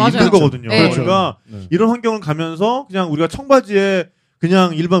등산복이 있는 거거든요. 그러니까 이런 환경을 가면서 그냥 우리가 청바지에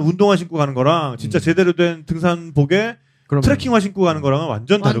그냥 일반 운동화 신고 가는 거랑 진짜 제대로 된 등산복에 트레킹화 신고 가는 거랑은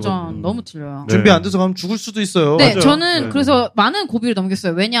완전 다르거든요. 너무 틀려요. 준비 안 돼서 가면 죽을 수도 있어요. 네, 저는 그래서 많은 고비를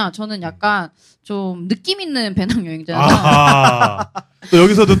넘겼어요. 왜냐, 저는 약간 좀 느낌 있는 배낭 여행자라서. 또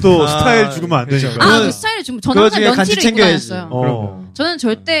여기서도 또 스타일 주면 안 되니까. 그 스타일을 주면 저는 항상 면티를 입고 다녔어요. 저는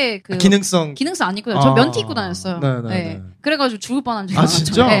절대 그 기능성 안 입고 다녔어요. 저 면티 입고 다녔어요. 네. 그래가지고 죽을 뻔한 적이 많았죠.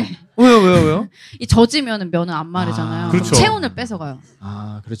 진짜? 네. 왜요? 이 젖으면은 면은 안 마르잖아요. 그렇죠. 체온을 뺏어가요.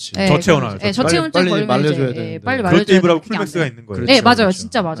 그렇지. 네, 저체온을. 네, 저체온증 빨리 말려줘야 돼. 빨리 말려줘야 그럴 때 입으라고 쿨맥스가 있는 거예요. 네, 맞아요.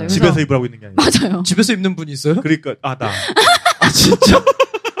 진짜 맞아요. 집에서 입으라고 있는 게 아니에요. 맞아요. 집에서 입는 분이 있어요? 그러니까 나. 진짜?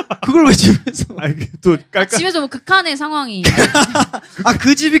 그걸 왜 집에서? 또 깔깔. 집에서 뭐 극한의 상황이.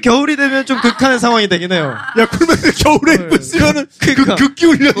 그 집이 겨울이 되면 좀 극한의 상황이 되긴 해요. 야, 그러면 겨울에 입으시면은 극기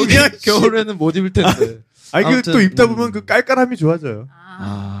훈련이야. 겨울에는 못 입을 텐데. 또 입다 보면 그 깔깔함이 좋아져요.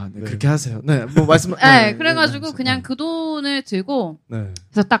 네, 그렇게 하세요. 네, 뭐 말씀. 네, 그래가지고 그냥 그 돈을 들고.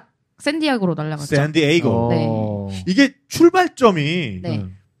 그래서 딱 샌디에고로 날아갔죠. 샌디에이고. 이게 출발점이.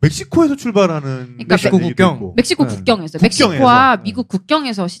 멕시코에서 출발하는 멕시코 국경. 멕시코 국경에서. 멕시코와 미국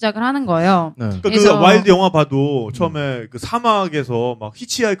국경에서 시작을 하는 거예요. 그러니까 그 와일드 영화 봐도 처음에 그 사막에서 막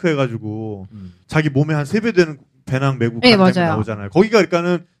히치하이크 해가지고 자기 몸에 한 3배 되는 배낭 메고 가는 장면 나오잖아요. 거기가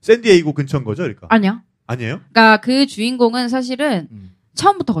그러니까는 샌디에이고 근처인 거죠, 그러니까? 아니에요? 그러니까 그 주인공은 사실은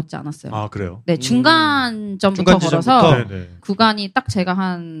처음부터 걷지 않았어요. 그래요? 네, 중간점부터 걸어서 구간이 딱 제가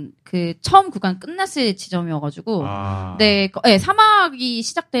한 그 처음 구간 끝났을 지점이어가지고 네, 사막이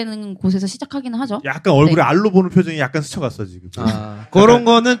시작되는 곳에서 시작하기는 하죠. 약간 얼굴에 알로 보는 표정이 약간 스쳐갔어 지금. 그런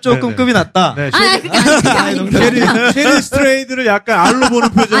거는 조금 급이 낮다. 네, 쉐리 스트레이드를 약간 알로 보는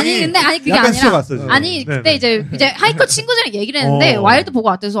표정이 그게 약간 아니라 스쳐갔어, 지금. 그때 이제 하이커 친구들이랑 얘기를 했는데 와일드 보고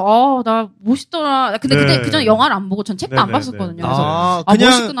왔대서 나 멋있더라. 근데 그때 그전 영화를 안 보고 전 책도 안 봤었거든요. 그래서 그냥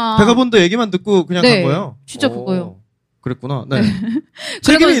멋있구나. 백아본더 얘기만 듣고 그냥 간 거예요? 진짜 그거요. 그랬구나. 네.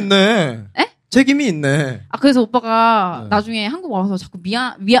 책임이 있네. 책임이 있네. 그래서 오빠가 나중에 한국 와서 자꾸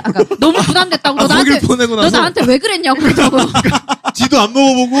그러니까 너무 부담됐다고 너 나한테 왜 그랬냐고 그러더라고. 지도 안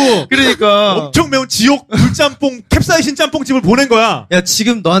먹어보고. 그러니까. 엄청 매운 지옥 물짬뽕, 캡사이신 짬뽕집을 보낸 거야. 야,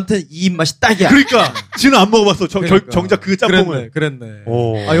 지금 너한테 이 입맛이 딱이야. 그러니까. 지는 안 먹어봤어. 정작 그 짬뽕을. 그랬네.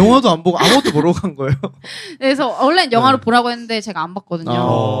 영화도 안 보고 아무것도 모르고 간 거예요? 그래서 원래는 영화를 보라고 했는데 제가 안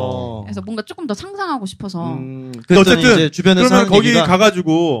봤거든요. 그래서 뭔가 조금 더 상상하고 싶어서. 어쨌든 이제 주변에서 그러면 거기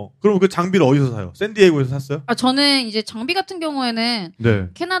가가지고 그럼 그 장비를 어디서 사요? 샌디에이고에서 샀어요? 저는 이제 장비 같은 경우에는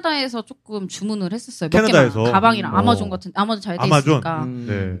캐나다에서 조금 주문을 했었어요. 캐나다에서 가방이랑 아마존 잘 돼 있으니까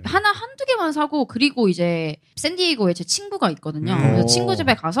한두 개만 사고 그리고 이제 샌디에이고에 제 친구가 있거든요. 그래서 친구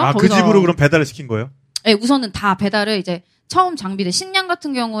집에 가서 그 집으로 그럼 배달을 시킨 거예요? 네, 우선은 다 배달을 이제 처음 장비들 식량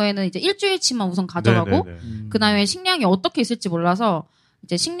같은 경우에는 이제 일주일치만 우선 가져가고 그다음에 식량이 어떻게 있을지 몰라서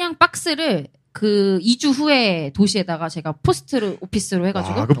이제 식량 박스를 그 2주 후에 도시에다가 제가 포스트 오피스로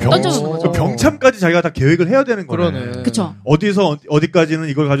해가지고 던져놓는 거죠. 병참까지 자기가 다 계획을 해야 되는 거네. 그쵸. 어디서 어디까지는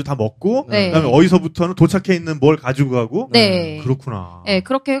이걸 가지고 다 먹고, 그다음에 어디서부터는 도착해 있는 뭘 가지고 가고. 그렇구나. 네,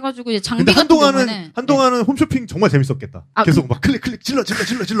 그렇게 해가지고 이제 장비 같은 경우는 한동안은 홈쇼핑 정말 재밌었겠다. 계속 막 클릭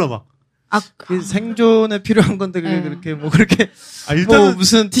질러 막. 그 생존에 필요한 건데 그렇게 일단은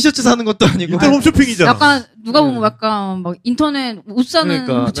무슨 티셔츠 사는 것도 아니고 일단 홈쇼핑이잖아. 약간 누가 보면 약간 막 인터넷 옷 사는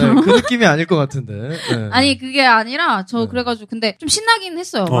것처럼 그 느낌이 아닐 것 같은데. 아니 그게 아니라 그래가지고 근데 좀 신나긴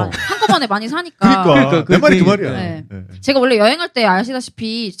했어요. 한꺼번에 많이 사니까. 그러니까 내 말이 그 말이야. 제가 원래 여행할 때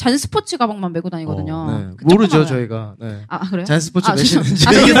아시다시피 잔 스포츠 가방만 메고 다니거든요. 모르죠 저희가. 그래요? 잔 스포츠 메시는지.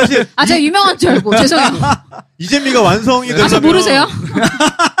 이게 사실 제가 유명한 줄 알고 죄송해요. 이재미가 완성이 되려면 저 모르세요?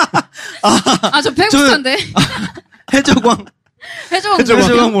 저 배고픈데. 해적왕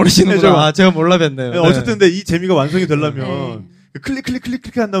해적 모르시는구나. 아, 제가 몰라 뵀네요. 네. 어쨌든 근데 이 재미가 완성이 되려면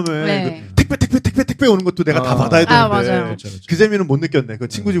클릭 한 다음에 그 택배 오는 것도 내가 다 받아야 되는데 맞아요. 그렇죠. 그 재미는 못 느꼈네. 그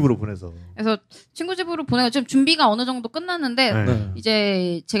친구 집으로 보내서. 그래서 친구 집으로 보내고 지금 준비가 어느 정도 끝났는데 네.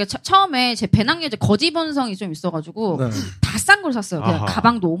 이제 제가 처음에 제 배낭여제 거지본성이 좀 있어가지고 다 싼 걸 샀어요. 그냥 아하.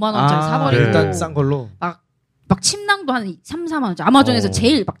 가방도 5만 원짜리 사버리고 일단 싼 걸로. 막 침낭도 한 3, 4만 원짜리 아마존에서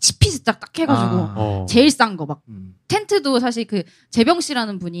제일 막 치피스 딱 해가지고 제일 싼 거 막 텐트도 사실 그 재병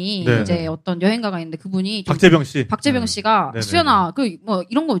씨라는 분이 네. 이제 어떤 여행가가 있는데 그분이 박재병 씨. 박재병 씨가 네네. 수연아 그 뭐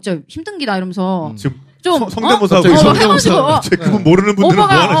이런 거 있죠 힘든 기다 이러면서 지금 좀 성대모사하고 해가지고 그분 모르는 분들은 뭐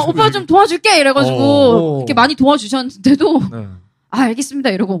하는 오빠 좀 도와줄게 이래가지고 이렇게 많이 도와주셨는데도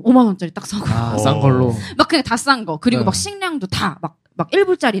알겠습니다 이러고 5만 원짜리 딱 사고 싼 걸로. 막 그냥 다 싼 거 그리고 막 식량도 다 막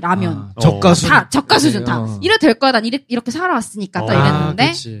 1불짜리 라면 저가 수준. 다 저가 수준 다 이래 될 거야 난 이렇게 살아왔으니까 딱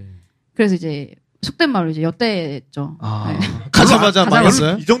이랬는데 그래서 이제 속된 말로 이제 엿대했죠. 가자마자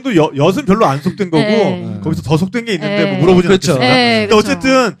망했어요? 이 정도 엿은 별로 안 속된 거고 거기서 더 속된 게 있는데 뭐 물어보진 그렇죠. 않겠습니다. 근데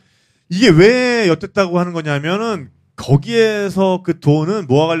어쨌든 이게 왜 엿됐다고 하는 거냐면은 거기에서 그 돈은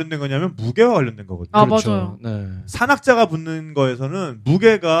뭐와 관련된 거냐면 무게와 관련된 거거든요. 그렇죠. 맞아요. 네. 산악자가 붙는 거에서는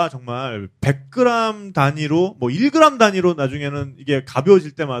무게가 정말 100g 단위로 뭐 1g 단위로 나중에는 이게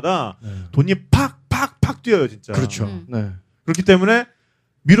가벼워질 때마다 돈이 팍팍팍 뛰어요, 진짜. 그렇죠. 네. 그렇기 때문에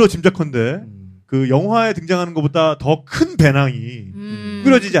미뤄 짐작컨대 그 영화에 등장하는 것보다 더 큰 배낭이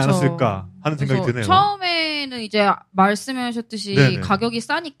꾸려지지 그쵸. 않았을까 하는 생각이 드네요. 처음에는 이제 말씀하셨듯이 네네. 가격이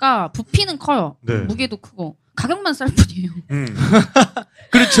싸니까 부피는 커요. 네. 무게도 크고 가격만 쌀 뿐이에요.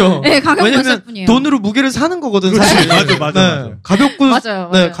 그렇죠. 네, 가격만 쌀 왜냐면 뿐이에요. 돈으로 무게를 사는 거거든, 그렇지. 사실. 맞아. 가볍고, 맞아요.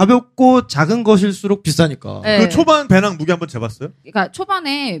 네, 가볍고 작은 것일수록 비싸니까. 네. 그 초반 배낭 무게 한번 재봤어요? 그러니까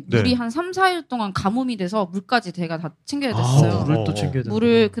초반에 물이 네. 한 3, 4일 동안 가뭄이 돼서 물까지 제가 다 챙겨야 됐어요. 물을 또 챙겨야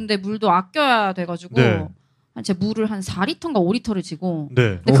돼. 근데 물도 아껴야 돼가지고 네. 제 물을 한 4리터인가 5리터를 지고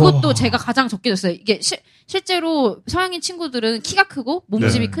네. 근데 그것도 제가 가장 적게 줬어요. 이게 실제로 서양인 친구들은 키가 크고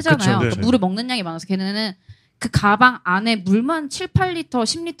몸집이 네. 크잖아요. 그쵸, 네. 그러니까 물을 먹는 양이 많아서 걔네는 그 가방 안에 물만 7, 8리터,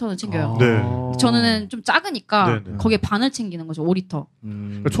 10리터는 챙겨요. 네. 저는 좀 작으니까 네. 거기에 반을 챙기는 거죠. 5리터.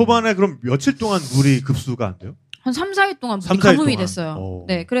 그러니까 초반에 그럼 며칠 동안 물이 급수가 안 돼요? 한 3, 4일 동안 3, 물이 4일 가뭄이 동안. 됐어요.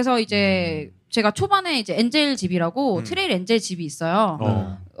 네. 그래서 이제 제가 초반에 이제 엔젤 집이라고 트레일 엔젤 집이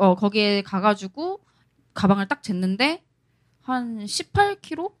있어요. 거기에 가가지고 가방을 딱 쟀는데 한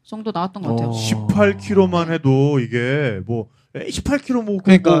 18kg 정도 나왔던 것 같아요. 18kg만 해도 이게 뭐 18kg 뭐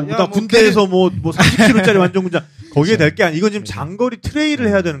그러니까, 나 군대에서 뭐 30kg짜리 완전 군장 거기에 될 게 아니. 이건 지금 장거리 트레일을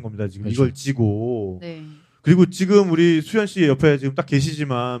해야 되는 겁니다. 지금 그렇죠. 이걸 찌고. 네. 그리고 지금 우리 수현 씨 옆에 지금 딱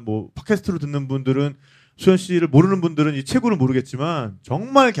계시지만 뭐 팟캐스트로 듣는 분들은 수현 씨를 모르는 분들은 이 체구를 모르겠지만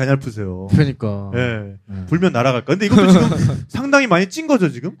정말 갸냘프세요. 그러니까. 예. 불면 날아갈까. 근데 이것도 지금 상당히 많이 찐 거죠,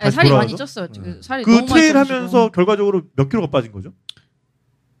 지금? 네, 다시 살이 돌아와서? 많이 쪘어요. 지금 살이 그 너무 많이 트레일 쪄가지고. 하면서 결과적으로 몇 킬로가 빠진 거죠?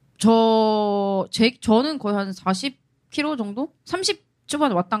 저는 거의 한 40kg 정도? 30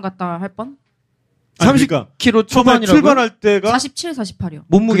 초반에 왔다 갔다 할 뻔? 30kg 처음에 초반이라고? 출발할 때가 47, 48이요.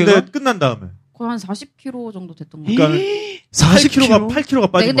 몸무게가? 근데 끝난 다음에 거의 한 40kg 정도 됐던 거 같아요. 그러니까 40kg가 8kg가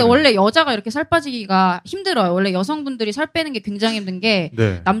네, 빠진 근데 거예요. 원래 여자가 이렇게 살 빠지기가 힘들어요. 원래 여성분들이 살 빼는 게 굉장히 힘든 게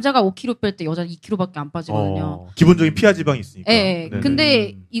네. 남자가 5kg 뺄 때 여자는 2kg밖에 안 빠지거든요. 기본적인 피하 지방이 있으니까. 예. 네네.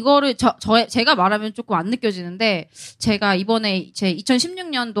 근데 이거를 제가 말하면 조금 안 느껴지는데 제가 이번에 제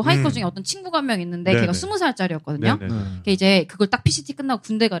 2016년도 하이커 중에 어떤 친구가 한 명 있는데 네네. 걔가 20살짜리였거든요. 네네. 걔 이제 그걸 딱 PCT 끝나고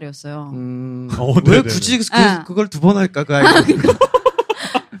군대 가려였어요. 왜 굳이 그걸 두 번 할까? 그 아이고.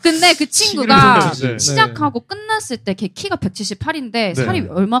 근데 그 친구가 네. 시작하고 끝났을 때 걔 키가 178인데 네. 살이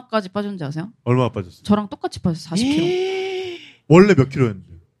얼마까지 빠졌는지 아세요? 얼마나 빠졌어요? 저랑 똑같이 빠졌어요. 40kg. 원래 몇 킬로였는데?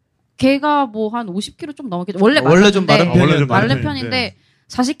 걔가 뭐 한 50kg 좀 넘었겠죠. 원래 좀 마른 많았는데, 편이었는데. 마른 편인데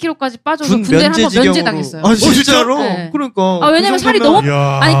 40kg까지 빠져서 군 군대를 한번 면제 면제 지경으로. 당했어요. 아, 진짜로? 네. 그러니까. 왜냐면 살이 너무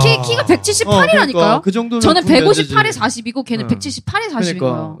아니 키가 178이라니까요. 그러니까. 그 정도면 저는 군 158에 면제지. 40이고 걔는 178에 40인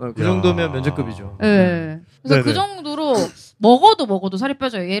거예요. 그러니까 그 정도면 면제급이죠. 네. 그래서 네네. 그 정도로 먹어도 살이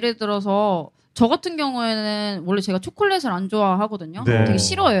빼져요. 예를 들어서 저 같은 경우에는 원래 제가 초콜릿을 안 좋아하거든요. 네. 되게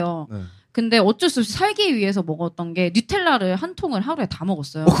싫어해요. 네. 근데 어쩔 수 없이 살기 위해서 먹었던 게 누텔라를 한 통을 하루에 다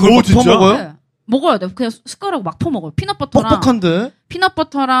먹었어요. 그걸 막 진짜? 퍼먹어요? 네. 먹어야 돼. 그냥 숟가락 막 퍼먹어요. 피넛버터랑 뻑뻑한데?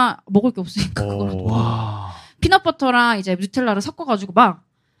 피넛버터랑 먹을 게 없으니까 그걸 와. 피넛버터랑 이제 누텔라를 섞어가지고 막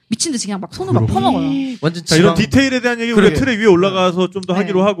미친 듯이 그냥 막 손으로 막 퍼먹어요. 완전 자, 이런 디테일에 대한 얘기 우리가 그러게. 틀에 위에 올라가서 좀 더 네.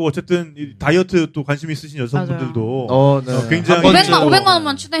 하기로 하고 어쨌든 이 다이어트 또 관심 있으신 여성분들도 네. 굉장히 500만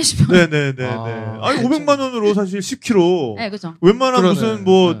원만 추가해주면. 네네네. 아, 아니 500만 원으로 사실 10kg. 네, 그죠. 웬만한 그러네. 무슨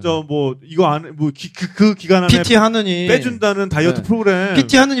뭐 네. 이거 안에 그 기간 안에 PT 하느니 빼준다는 다이어트 네. 프로그램.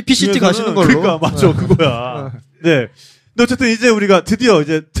 PT 하느니 PCT 중에서는 가시는 걸로. 그러니까 맞죠 그거야. 네. 어쨌든 이제 우리가 드디어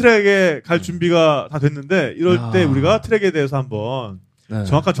이제 트랙에 갈 준비가 다 됐는데 이럴 때 우리가 트랙에 대해서 한번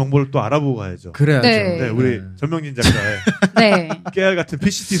정확한 정보를 또 알아보고 가야죠. 그래야죠. 네, 우리 전명진 작가의 네. 깨알 같은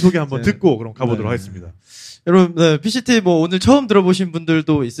PCT 소개 한번 듣고 그럼 가보도록 하겠습니다. 여러분, PCT 뭐 오늘 처음 들어보신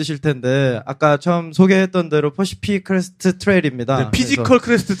분들도 있으실 텐데 아까 처음 소개했던 대로 퍼시픽 크레스트 트레일입니다. 네, 피지컬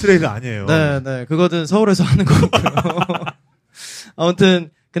크레스트 트레일은 아니에요. 네. 그거는 서울에서 하는 거고요. 아무튼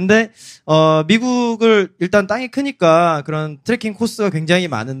근데 미국을 일단 땅이 크니까 그런 트레킹 코스가 굉장히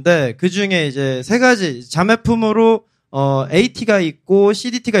많은데 그 중에 이제 세 가지 자매품으로 AT가 있고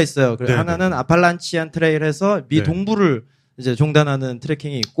CDT가 있어요. 그래서 하나는 아팔란치안 트레일해서 미 동부를 이제 종단하는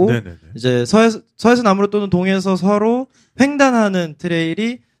트레킹이 있고 이제 서에서 남으로 또는 동에서 서로 횡단하는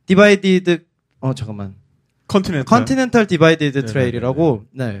트레일이 디바이디드 컨티넨탈 디바이디드 트레일이라고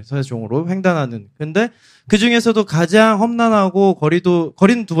서에서 종으로 횡단하는. 근데 그 중에서도 가장 험난하고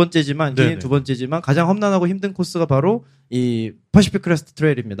거리는 두 번째지만 길이는 두 번째지만 가장 험난하고 힘든 코스가 바로 이 퍼시픽 크레스트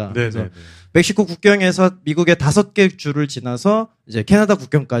트레일입니다. 그래서 멕시코 국경에서 미국의 5개 주를 지나서 이제 캐나다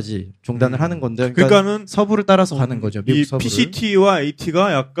국경까지 종단을 하는 건데 그러니까는 서부를 따라서 가는 거죠. 미국 이 서부를. PCT와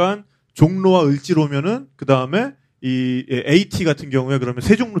AT가 약간 종로와 을지로면은 그 다음에 이 AT 같은 경우에 그러면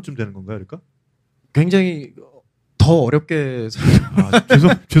세 종로쯤 되는 건가요, 그러니까? 굉장히 더 어렵게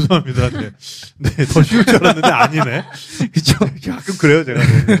죄송합니다. 네, 더 쉬울 줄 알았는데 아니네. 그쵸. 가끔 그래요, 제가.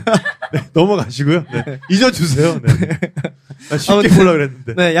 네, 넘어가시고요. 네, 잊어주세요. 네. 쉽게 보려고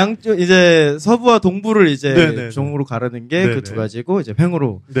그랬는데. 네, 양쪽, 이제 서부와 동부를 이제 종으로 가르는 게 그 두 가지고 이제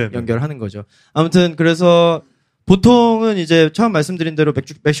횡으로 연결하는 거죠. 아무튼 그래서 보통은 이제 처음 말씀드린 대로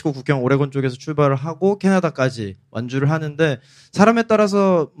멕시코 국경 오레곤 쪽에서 출발을 하고 캐나다까지 완주를 하는데 사람에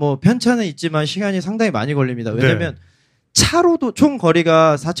따라서 뭐 편차는 있지만 시간이 상당히 많이 걸립니다. 왜냐면 차로도 총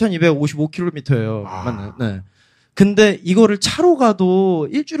거리가 4,255km예요. 네. 근데 이거를 차로 가도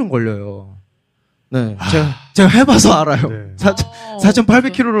일주일은 걸려요. 네. 제가 해봐서 알아요.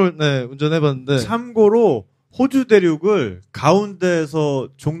 4,800km를 운전해봤는데. 참고로 호주 대륙을 가운데에서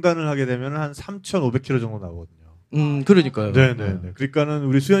종단을 하게 되면 한 3,500km 정도 나오거든요. 그러니까요. 네네. 그러니까는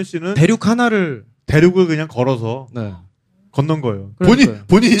우리 수현 씨는 대륙을 그냥 걸어서 건넌 거예요. 그러니까요.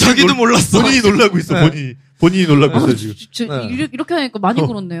 본인이 자기도 몰랐어. 본인이 놀라고 있어. 본인이 놀라고 있어 지금. 이렇게 하니까 많이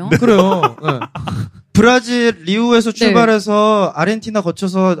걸었네요. 그래요. 브라질 리우에서 출발해서 아르헨티나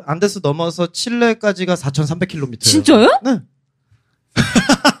거쳐서 안데스 넘어서 칠레까지가 4,300km예요. 진짜요? 네.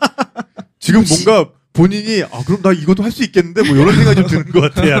 지금 뭔가 본인이 그럼 나 이것도 할 수 있겠는데 뭐 이런 생각이 좀 드는 것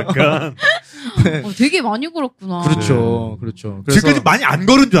같아 약간. 되게 많이 걸었구나. 그렇죠. 지금까지 많이 안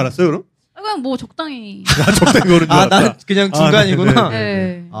걸은 줄 알았어요, 그럼? 그냥 뭐 적당히. 적당히 걸은 줄 알았다. 난 그냥 중간이구나.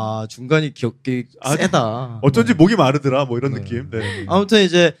 네. 중간이 기억이 세다. 어쩐지 목이 마르더라, 뭐 이런 느낌. 네. 아무튼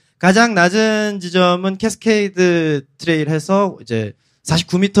이제 가장 낮은 지점은 캐스케이드 트레일 해서 이제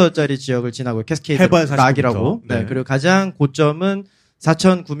 49m짜리 지역을 지나고 캐스케이드 락이라고. 네. 그리고 가장 고점은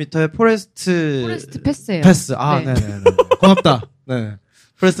 4,009m의 포레스트 패스예요. 패스. 네네. 고맙다. 네.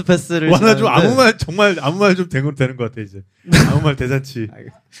 포레스트 패스를. 나 좀 아무 말 좀 되는 것 같아, 이제. 아무 말 대잔치.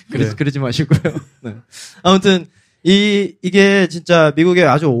 그러지 마시고요. 네. 아무튼, 이게 진짜 미국의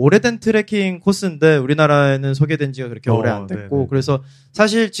아주 오래된 트레킹 코스인데 우리나라에는 소개된 지가 그렇게 오래 안 됐고. 네네. 그래서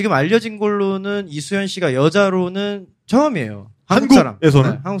사실 지금 알려진 걸로는 이수연 씨가 여자로는 처음이에요.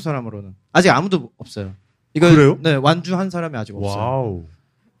 한국에서는? 네, 한국 사람으로는. 아직 아무도 없어요. 그래요? 네, 완주한 사람이 아직 없어요. 와우.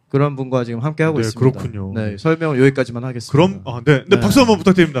 그런 분과 지금 함께 하고 있습니다. 그렇군요. 네, 설명을 여기까지만 하겠습니다. 그럼, 네. 박수 한번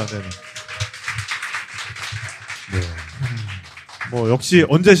부탁드립니다. 네. 뭐, 역시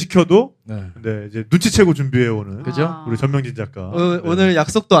언제 시켜도, 이제 눈치채고 준비해오는. 그죠? 우리 전명진 작가. 오늘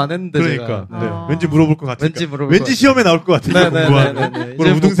약속도 안 했는데. 그러니까. 제가. 왠지 물어볼 것 같으니까. 왠지 시험에 나올 것 같은데. 네.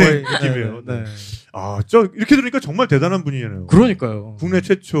 그런 우등생 거의, 느낌이에요. 네. 이렇게 들으니까 정말 대단한 분이네요. 그러니까요. 국내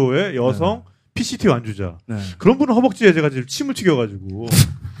최초의 여성 PCT 완주자. 그런 분은 허벅지에 제가 지금 침을 튀겨가지고.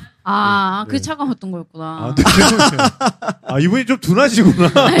 그 차가 어떤 거였구나. 죄송해요. 이분이 좀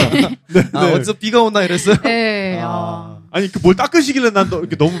둔하시구나. 네. 어디서 비가 오나 이랬어요? 네. 아니, 뭘 닦으시길래 난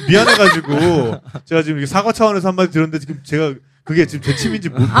이렇게 너무 미안해가지고, 제가 지금 이렇게 사과 차원에서 한마디 들었는데, 지금 제가 그게 지금 제 침인지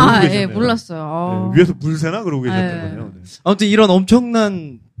모르고 계셨네요. 몰랐어요. 위에서 물 새나? 그러고 계셨던 거네요. 아무튼 이런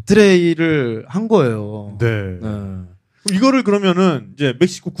엄청난 트레일을 한 거예요. 그럼 이거를 그러면은, 이제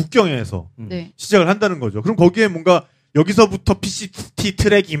멕시코 국경에서 시작을 한다는 거죠. 그럼 거기에 뭔가, 여기서부터 PCT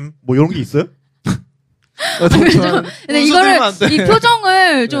트랙임, 뭐 이런 게 있어요? 근데 이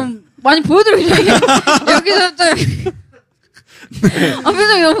표정을 좀 많이 보여드리고 싶어요. 여기서부터.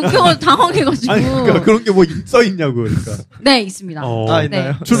 표정이 너무 웃겨서 당황해가지고. 그러니까 그런 게 뭐 써있냐고, 그러니까. 네, 있습니다.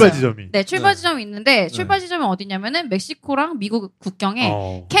 있나요? 출발 지점이. 네, 출발 지점이 있는데, 출발 지점이 어디냐면은, 멕시코랑 미국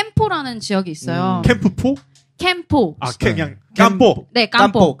국경에 캠포라는 지역이 있어요. 캠프포? 캠포. 그냥 깜포. 네,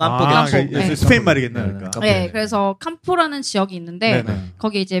 깜포. 네. 스페인 말이겠네요. 그러니까. 네, 그래서 캄포라는 지역이 있는데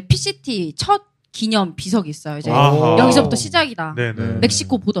거기 이제 PCT 첫 기념 비석이 있어요. 이제 여기서부터 시작이다. 네네.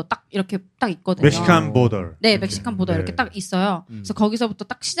 멕시코 보더 딱 이렇게 딱 있거든요. 멕시칸 보더. 네, 멕시칸 보더 이렇게 딱 있어요. 그래서 거기서부터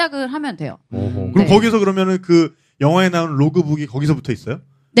딱 시작을 하면 돼요. 그럼 거기서 그러면은 그 영화에 나오는 로그북이 거기서부터 있어요?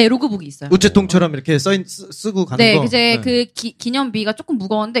 네, 로그북이 있어요. 우체통처럼 이렇게 쓰고 가는 네, 거. 이제 그 기념비가 조금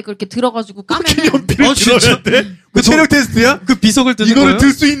무거운데 그렇게 들어가지고 까면은 기념비를 들어야 돼? 그 체력 테스트야? 그 비석을 드는 이거를 거예요?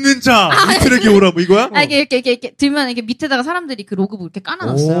 들 수 있는 자 우트랙이 오라 뭐 이거야? 이렇게 들면 이게 밑에다가 사람들이 그 로그북 이렇게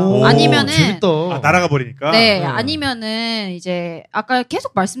깔아놨어요. 오, 아니면은 재밌다. 날아가 버리니까. 네, 아니면은 이제 아까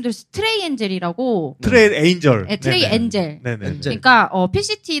계속 말씀드렸을 트레이 엔젤이라고 트레일 에인절. 네, 트레이 엔젤. 네네. 그러니까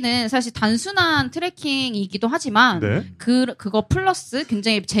PCT는 사실 단순한 트래킹이기도 하지만 그거 플러스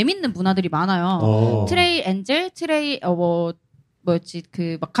굉장히 재밌는 문화들이 많아요. 트레이 엔젤, 트레이 뭐였지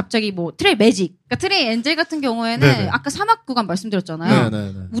막 갑자기 트레이 매직. 그러니까 트레이 엔젤 같은 경우에는 아까 사막 구간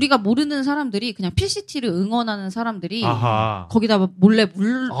말씀드렸잖아요. 우리가 모르는 사람들이 그냥 PCT를 응원하는 사람들이 거기다 몰래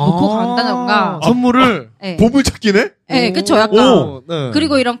물 놓고 간다던가 선물을 보물찾기네? 네, 그쵸, 약간.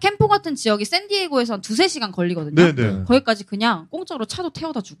 그리고 이런 캠프 같은 지역이 샌디에고에서 한 2-3시간 걸리거든요. 네네. 거기까지 그냥 공짜로 차도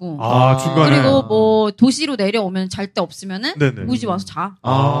태워다 주고. 중간에. 그리고 도시로 내려오면 잘 데 없으면은 우리 집 와서 자.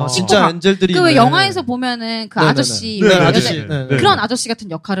 진짜 엔젤들이. 그 영화에서 보면은 그 아저씨. 그런 아저씨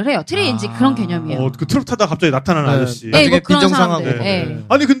같은 역할을 해요. 트레이 엔젤 그런 개념이에요. 그 트럭 타다 갑자기 나타나는 아저씨. 네, 뭐 그런 빈정상하고. 사람들.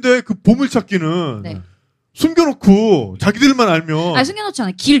 아니 근데 그 보물찾기는 숨겨놓고 자기들만 알면. 아니, 숨겨놓지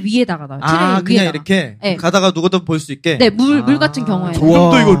않아요. 길 위에다가 놔요. 그냥 위에다가. 이렇게 가다가 누구든 볼 수 있게. 네, 물 같은 경우에. 조금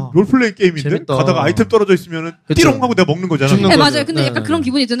더 이거 롤플레잉 게임인데? 재밌다. 가다가 아이템 떨어져 있으면은 띠롱 하고 내가 먹는 거잖아. 네, 맞아요. 근데 약간 그런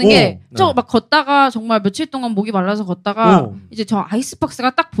기분이 드는 게 막 걷다가 정말 며칠 동안 목이 말라서 걷다가 이제 저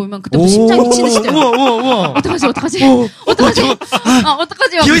아이스박스가 딱 보이면 그때부터 심장이 미치는 시절. 우와. 어떡하지? 어떡하지?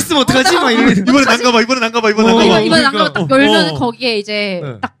 비어있으면 어떡하지? 막 이번엔 안 가봐. 이번엔 안 가봐. 이번엔 안 가봐. 딱 열면 거기에 이제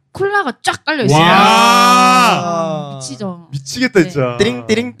딱 콜라가 쫙 깔려 있어요. 와. 미치죠. 미치겠다 진짜.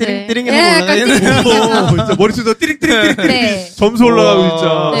 띠링 약간 진짜 머릿속에서 띠링. 네. 점수 올라가고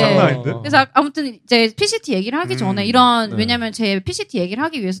진짜 장난 아닌데. 그래서 아무튼 이제 PCT 얘기를 하기 전에 이런 왜냐면 제 PCT 얘기를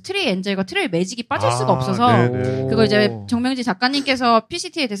하기 위해서 트레이 엔젤과 트레이 매직이 빠질 수가 없어서 그거 이제 정명지 작가님께서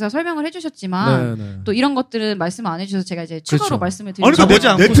PCT에 대해서 설명을 해주셨지만 또 이런 것들은 말씀 안 해주셔서 제가 이제 추가로 말씀을 드리고. 아니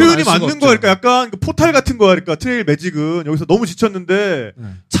내 표현이 맞는 거야. 그러니까 약간 그 포탈 같은 거야. 그러니까 트레이 매직은 여기서 너무 지쳤는데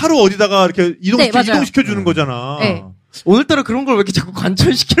차로 어디다가 이렇게 이동시켜 주는 거잖아. 네. 오늘따라 그런 걸 왜 이렇게 자꾸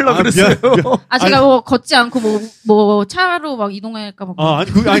관철시키려고 그랬어요? 제가 걷지 않고 차로 막 이동할까 봐. 아니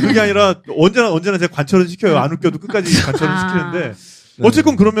그게 아니라 언제나 제가 관철은 시켜요. 안 웃겨도 끝까지 관철은 시키는데.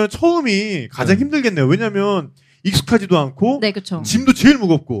 어쨌건 그러면 처음이 가장 힘들겠네요. 왜냐면 익숙하지도 않고. 네, 그쵸. 짐도 제일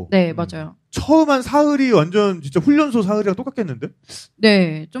무겁고. 네, 맞아요. 처음 한 사흘이 완전 진짜 훈련소 사흘이랑 똑같겠는데?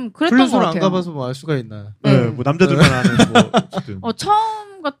 네, 좀 그랬던 것 같아요. 훈련소를 안 가봐서 뭐 알 수가 있나. 네, 뭐 남자들만 아는 뭐.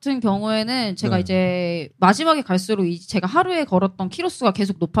 처음 같은 경우에는 제가 이제 마지막에 갈수록 제가 하루에 걸었던 키로수가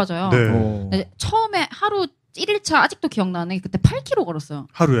계속 높아져요. 네. 처음에 하루 1일차 아직도 기억나는 게 그때 8km 걸었어요.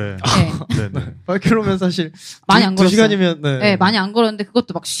 하루에. 네. 8km면 사실 많이 안 걸었어요. 2시간이면 네, 많이 안 걸었는데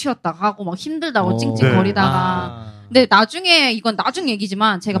그것도 막 쉬었다가 하고 막 힘들다고 찡찡거리다가. 근데 나중에 이건 나중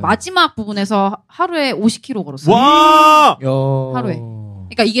얘기지만 제가 마지막 부분에서 하루에 50km 걸었어요. 와! 하루에.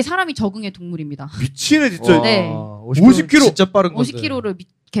 그러니까 이게 사람이 적응의 동물입니다. 미치네 진짜. 네. 50km 진짜 빠른 건데. 50km를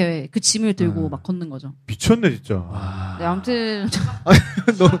이렇게 그 짐을 들고 막 걷는 거죠. 미쳤네 진짜. 네, 아무튼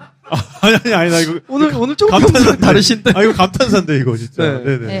아니 나 이거 오늘 조금 감탄사 다르신데. 이거 감탄사인데 이거 진짜.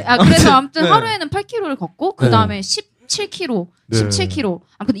 네. 네. 그래서 아무튼 하루에는 8km를 걷고 그 다음에 17km, 17km,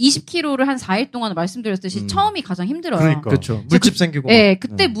 아무튼 20km를 한 4일 동안 말씀드렸듯이 처음이 가장 힘들어요. 그러니까. 그렇죠. 물집 생기고. 네,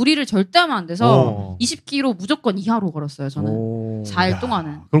 그때 무리를 절대 하면 안 돼서 20km 무조건 이하로 걸었어요. 저는 4일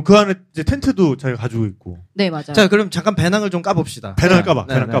동안은. 그럼 그 안에 이제 텐트도 자기가 가지고 있고. 네, 맞아요. 자, 그럼 잠깐 배낭을 좀 까봅시다. 배낭을 까봐.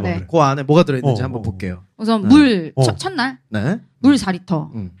 네. 그 안에 뭐가 들어있는지 한번 볼게요. 우선 물 첫날 물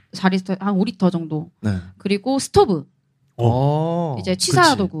 4리터, 4리터 한 5리터 정도. 네. 그리고 스토브. 이제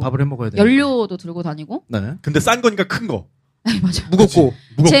취사 도구. 밥을 해 먹어야 돼. 연료도 들고 다니고. 네. 근데 싼 거니까 큰 거. 네, 맞아요. 무겁고.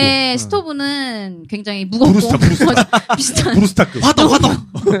 제 스토브는 굉장히 무겁고 비슷한. 브루스타크. 화덕.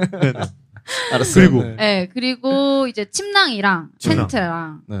 네네. 알았어요. 그리고 이제 침낭이랑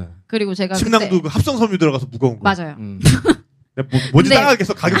텐트랑. 그리고 제가 침낭도 그 합성 섬유 들어가서 무거운 거. 맞아요. 뭔지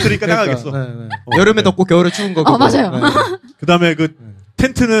따가겠어. 가격 들으니까 따가겠어. 여름에 덥고 겨울에 추운 거. 맞아요. 그다음에 그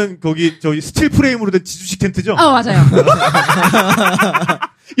텐트는 거기 저기 스틸 프레임으로 된 지주식 텐트죠? 맞아요.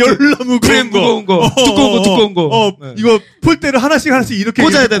 열나무 무거운 거. 두꺼운 거. 이거 폴대를 하나씩 이렇게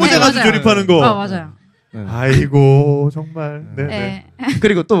꽂아야 되는 꽂아가지고 조립하는 거. 맞아요. 네. 아이고 정말. 네네. 네.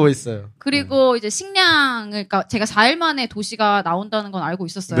 그리고 또 뭐 있어요? 그리고 이제 식량을, 그러니까 제가 4일 만에 도시가 나온다는 건 알고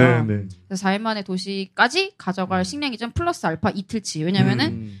있었어요. 네네. 그래서 4일 만에 도시까지 가져갈 식량이 좀 플러스 알파 이틀치.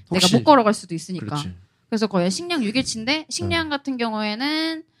 왜냐면은 내가 혹시. 못 걸어갈 수도 있으니까. 그렇지. 그래서 거의 식량 6일치인데 식량 같은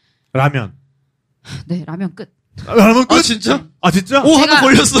경우에는 라면. 네, 라면 끝. 라면 끝? 아 진짜? 아 진짜? 오 하나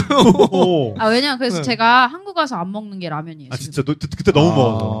걸렸어요. 오. 아, 왜냐면 그래서 네. 제가 한국 와서 안 먹는 게 라면이에요. 아 지금. 진짜 너 그때 너무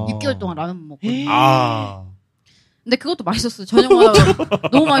먹어서. 6개월 동안 라면 못 먹고. 아. 근데 그것도 맛있었어요. 저녁마다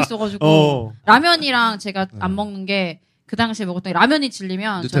너무 맛있어가지고. 어. 라면이랑 제가 안 먹는 게 그 당시에 먹었던 게 라면이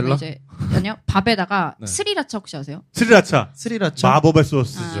질리면 저는 누텔라? 이제 아니요 밥에다가 네. 스리라차 혹시 아세요? 스리라차. 스리라차. 마법의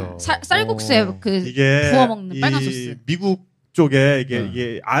소스죠. 쌀국수에 그 이게 부어 먹는 빨간 소스. 미국 쪽에 네.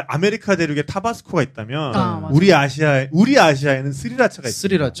 이게 아메리카 대륙에 타바스코가 있다면 아, 맞아. 우리 아시아에는 스리라차가 있어요.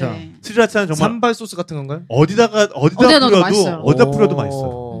 스리라차. 네. 스리라차는 정말 산발 소스 같은 건가요? 어디다 넣어도 뿌려도 맛있어요. 어디다 뿌려도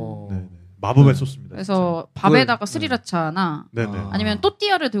맛있어요. 네. 마법의 소스입니다. 그래서 밥에다가 스리라차나 네네. 아니면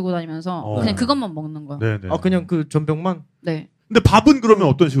또띠아를 들고 다니면서 그냥 그것만 먹는 거예요. 네네. 아 그냥 그 전병만? 네. 근데 밥은 그러면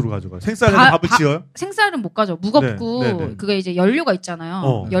어떤 식으로 가져가요? 생쌀에 밥을 지어요? 생쌀은 못 가져. 무겁고 네, 네, 네. 그게 이제 연료가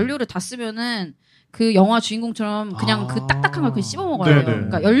있잖아요. 연료를 다 쓰면은 그 영화 주인공처럼 그냥 그 딱딱한 걸 그냥 씹어 먹어야 돼요. 네, 네.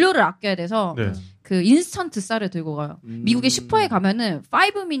 그러니까 연료를 아껴야 돼서 네. 그 인스턴트 쌀을 들고 가요. 미국의 슈퍼에 가면은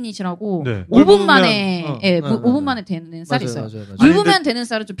 5미닛이라고 네. 5분 만에 어. 예, 네, 5분 네. 만에 되는 쌀이 있어요. 맞아요. 아니, 묽으면 되는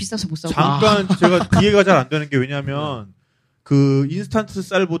쌀은 좀 비싸서 못 사고. 잠깐 제가 이해가 잘 안 되는 게 왜냐면 그 인스턴트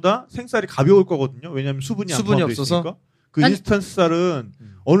쌀보다 생쌀이 가벼울 거거든요. 왜냐면 수분이 수분이 포함되어 없어서? 있으니까. 그 아니- 인스턴트 쌀은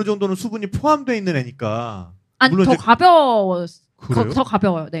어느 정도는 수분이 포함되어 있는 애니까. 아니 물론 더 이제- 가벼워. 그래요? 더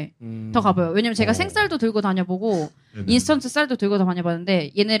가벼워요. 네. 더 가벼워요. 왜냐면 제가 어. 생쌀도 들고 다녀보고 네네. 인스턴트 쌀도 들고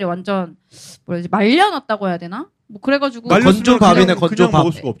다녀봤는데 얘네를 완전 뭐지 말려놨다고 해야 되나? 뭐 그래가지고 말렸으면 건조밥이네, 그냥 건조밥.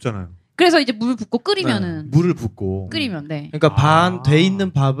 먹을 수가 없잖아요. 그래서 이제 물 붓고 끓이면은 물을 붓고. 끓이면 돼. 그러니까 반 돼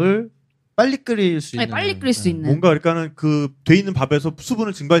있는 밥을 빨리 끓일 수 네, 있는. 빨리 끓일 수 있는. 뭔가 그러니까는 그 돼 있는 밥에서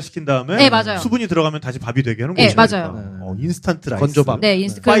수분을 증발시킨 다음에 네, 맞아요. 수분이 들어가면 다시 밥이 되게 하는 네, 거죠. 맞아요. 그러니까. 인스턴트 라이스. 건조밥. 네,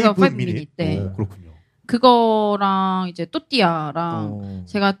 그래서 5 5미닛. 네. 오, 그렇군요. 그거랑 이제 또띠아랑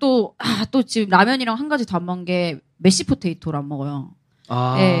제가 또 지금 라면이랑 한 가지 더 안 먹은 게 메시 포테이토를 안 먹어요.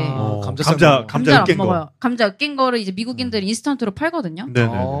 네. 감자 감자를 안 깬 거. 먹어요. 감자 깬 거를 이제 미국인들이 인스턴트로 팔거든요.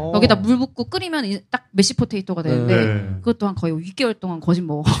 네네. 여기다 물 붓고 끓이면 딱 메시 포테이토가 되는데 네. 그것도 한 거의 6개월 동안 거짓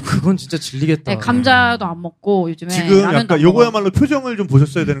먹어. 그건 진짜 질리겠다. 네, 감자도 안 먹고 요즘에 지금 라면도 약간 안 요거야말로 표정을 좀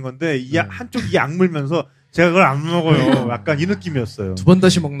보셨어야 되는 건데 한쪽이 악물면서 제가 그걸 안 먹어요. 약간 이 느낌이었어요. 두 번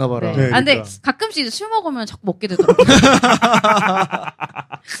다시 먹나 봐라. 네. 네, 아, 근데 그러니까. 가끔씩 이제 술 먹으면 자꾸 먹게 되더라고요.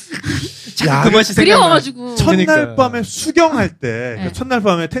 야, 그 맛이 그리워가지고. 첫날 밤에 수경할 때, 네. 첫날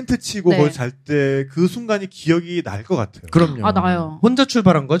밤에 텐트 치고 네. 거기 잘 때 그 순간이 기억이 날 것 같아요. 그럼요. 아, 나요. 혼자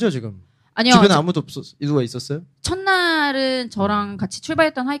출발한 거죠 지금? 아니요. 주변에 아무도 누가 있었어요? 첫날은 저랑 같이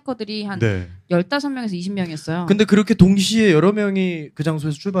출발했던 하이커들이 한 네. 15명에서 20명이었어요. 근데 그렇게 동시에 여러 명이 그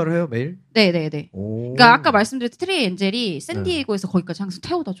장소에서 출발을 해요 매일? 네네네. 그러니까 아까 말씀드린 트리 엔젤이 샌디에이고에서 거기까지 항상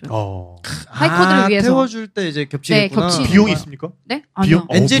태워다 줘요. 하이커들을 위해서. 태워줄 때 이제 겹치겠구나. 네, 겹치는 비용이 거예요. 있습니까? 네? 비용?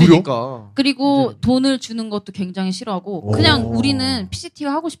 아니요. 엔젤이니까. 그리고 돈을 주는 것도 굉장히 싫어하고 그냥 우리는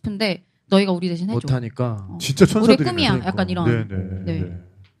PCT가 하고 싶은데 너희가 우리 대신 해줘. 못하니까. 진짜 천사들이네. 우리의 꿈이야. 약간 이런. 네네. 네.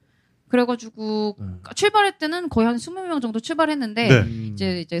 그래가지고 출발할 때는 거의 한 20명 정도 출발했는데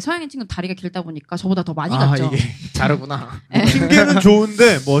네. 이제 서양인 친구 다리가 길다 보니까 저보다 더 많이 아, 갔죠. 이게 다르구나. 핑계는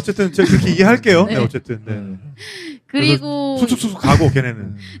좋은데 뭐 어쨌든 제가 그렇게 이해할게요. 네. 네, 어쨌든. 네. 그리고 쑥쑥쑥 가고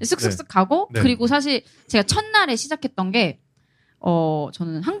걔네는. 쑥쑥쑥 가고 네. 그리고 사실 제가 첫날에 시작했던 게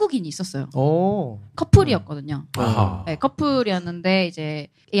저는 한국인이 있었어요. 커플이었거든요. 아하. 네, 커플이었는데 이제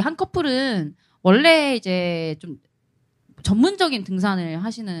이 한 커플은 원래 이제 좀 전문적인 등산을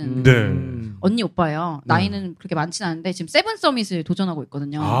하시는 네. 언니 오빠예요. 나이는 그렇게 많진 않은데 지금 세븐 서밋을 도전하고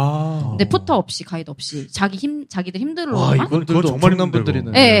있거든요. 근데 포터 없이 가이드 없이 자기들 힘들어. 와, 이건 그건 정말 엄청난 힘들고.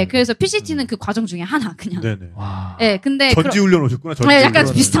 분들이네. 네, 그래서 PCT는 그 과정 중에 하나 그냥. 네네. 네, 근데 전지훈련 오셨구나. 네, 약간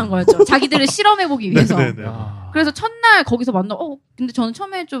전지훈련. 비슷한 거였죠. 자기들을 실험해보기 위해서. 네네. 그래서 첫날 거기서 근데 저는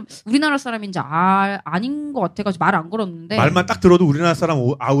처음에 좀 우리나라 사람인지 아닌 것 같아가지고 말 안 걸었는데. 말만 딱 들어도 우리나라 사람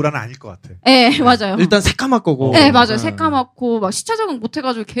아우라는 아닐 것 같아. 네, 맞아요. 일단 새까맣 거고. 네, 맞아요. 새까맣고 막 시차 적응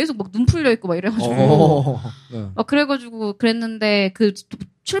못해가지고 계속 막 눈 풀려 있고 막 이래가지고. 막 그래가지고 그랬는데 그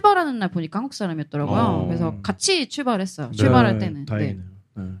출발하는 날 보니까 한국 사람이었더라고요. 그래서 같이 출발했어요. 출발할 때는. 다행이네요.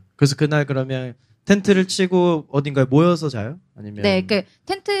 네. 그래서 그날 그러면 텐트를 치고 어딘가에 모여서 자요? 아니면 네, 그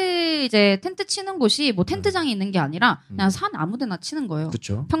텐트 치는 곳이 뭐 텐트장이 있는 게 아니라 그냥 산 아무데나 치는 거예요.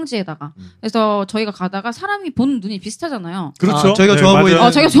 그렇죠. 평지에다가. 그래서 저희가 가다가 사람이 보는 눈이 비슷하잖아요. 그렇죠. 저희가 네, 좋아 맞아요.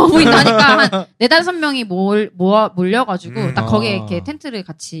 보이는. 저희가 좋아 보인다니까 한 4-5명이 몰려가지고 딱 거기에 이렇게 텐트를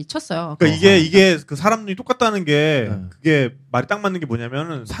같이 쳤어요. 그러니까 이게 그 사람 눈이 똑같다는 게 네. 그게 말이 딱 맞는 게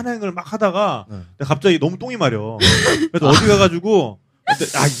뭐냐면은 산행을 막 하다가 네. 갑자기 너무 똥이 마려. 그래서 어디 가가지고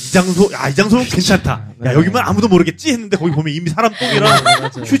이 장소는 괜찮다. 네. 야 여기만 아무도 모르겠지 했는데 거기 보면 이미 사람 똥이랑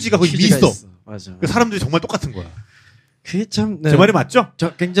휴지가 거기 이미 있어. 맞아. 그 사람들이 정말 똑같은 거야. 그게 참. 네. 제 말이 맞죠?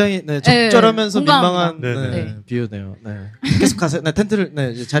 굉장히 적절하면서 공감합니다. 민망한 네. 비유네요. 네. 계속 가세요. 네, 텐트를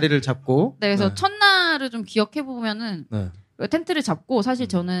이제 자리를 잡고. 네, 그래서 네. 첫날을 좀 기억해 보면은 네. 텐트를 잡고 사실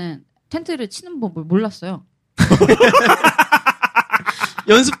저는 텐트를 치는 법을 몰랐어요.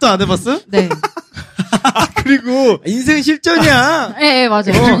 연습도 안 해봤어? 네, 그리고 인생 실전이야. 네, 맞아요.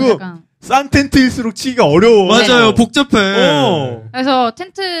 그리고 약간. 싼 텐트일수록 치기가 어려워. 맞아요. 복잡해. 그래서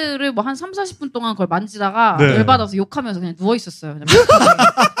텐트를 뭐 한 3-40분 동안 그걸 만지다가 네. 열받아서 욕하면서 그냥 누워있었어요. 그냥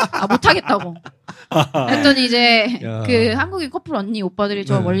못하겠다고. 그랬더니 이제 야. 그 한국인 커플 언니 오빠들이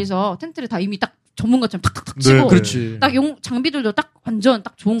저 네. 멀리서 텐트를 다 이미 딱 전문가처럼 탁탁탁 네, 치고 그렇지. 딱 장비들도 딱 완전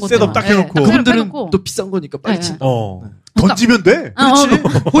딱 좋은 것들 셋업 딱 해놓고. 그분들은 또 비싼 거니까 빨리 네. 친다. 던지면 돼. 그렇지.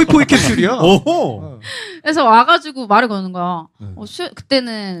 호이포이 캡슐이야. 어허. 그래서 와가지고 말을 거는 거야. 네.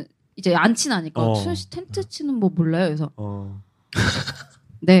 그때는 이제 안 친하니까 수현 씨 텐트 치는 뭐 몰라요? 그래서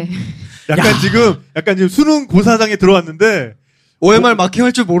네. 약간 지금 수능 고사장에 들어왔는데 OMR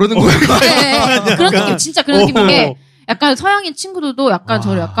마킹할 줄 모르는 거야. 네. 그런 느낌, 진짜 그런 느낌인 게 약간 서양인 친구들도 약간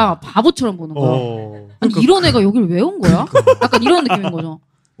저를 약간 바보처럼 보는 거야. 아니 이런 애가 여기를 왜 온 거야? 약간 이런 느낌인 거죠.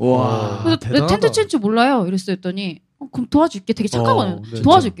 와. 그래서 대단하다. 텐트 칠 줄 몰라요. 이랬어요. 했더니 그럼 도와줄게. 되게 착하거든요. 네,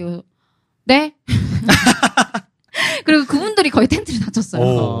 도와줄게. 그래서 네. 그리고 그분들이 거의 텐트를 다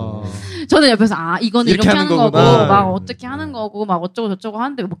쳤어요. 저는 옆에서 이거는 이렇게 하는 거고 거구나. 막 어떻게 하는 거고 막 어쩌고 저쩌고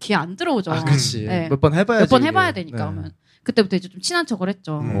하는데 뭐 귀에 안 들어오죠. 그렇지. 네. 몇 번 해봐야지. 몇 번 이게. 해봐야 되니까. 네. 그러면 그때부터 이제 좀 친한 척을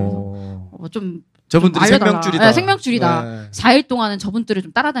했죠. 좀 저분들이 알려달라. 생명줄이다. 네, 생명줄이다. 네. 4일 동안은 저분들을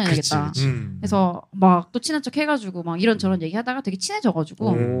좀 따라다녀야겠다. 그치. 그래서 막 또 친한 척 해가지고 막 이런저런 얘기하다가 되게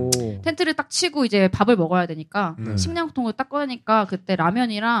친해져가지고 텐트를 딱 치고 이제 밥을 먹어야 되니까 식량통을 딱 꺼내니까 그때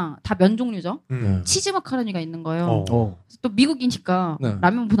라면이랑 다 면 종류죠. 치즈 마카로니가 있는 거예요. 또 미국이니까 네.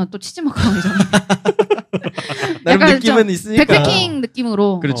 라면보다 또 치즈 마카로니잖아요. 나름 약간 느낌은 좀 있으니까. 백패킹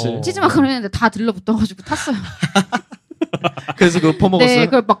느낌으로 그렇지. 치즈 마카로니인데 다 들러붙어가지고 탔어요. 그래서 그거 퍼먹었어요? 네,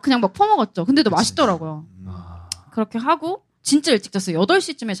 그걸 막 그냥 막 퍼먹었죠. 근데도 맛있더라고요. 그렇게 하고 진짜 일찍 잤어요.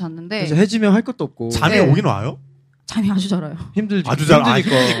 8시쯤에 잤는데 그래서 해지면 할 것도 없고. 잠이 네. 오긴 와요? 잠이 아주 잘 와요. 힘들지. 아주 잘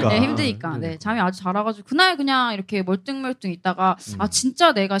힘드니까. 네, 힘드니까. 네, 잠이 아주 잘 와가지고 그날 그냥 이렇게 멀뚱멀뚱 있다가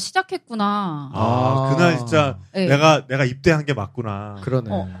진짜 내가 시작했구나. 그날 진짜 네. 내가 입대한 게 맞구나. 그러네.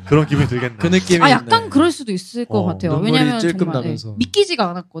 그런 기분이 들겠네. 그 느낌이 약간 있네. 그럴 수도 있을 것 같아요. 눈물이 왜냐면 찔끔 정말 나면서. 믿기지가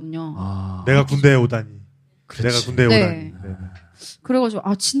않았거든요. 내가 군대에 오다니. 내가 군대에 네. 오다니. 네.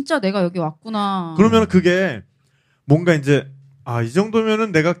 그래가지고 진짜 내가 여기 왔구나. 그러면 그게 뭔가 이제 이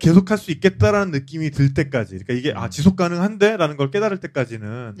정도면은 내가 계속할 수 있겠다라는 느낌이 들 때까지, 그러니까 이게 지속 가능한데라는 걸 깨달을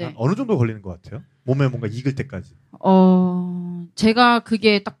때까지는 네. 한 어느 정도 걸리는 것 같아요? 몸에 뭔가 익을 때까지. 제가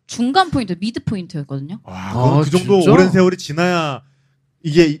그게 딱 중간 포인트, 미드 포인트였거든요. 그 정도 진짜? 오랜 세월이 지나야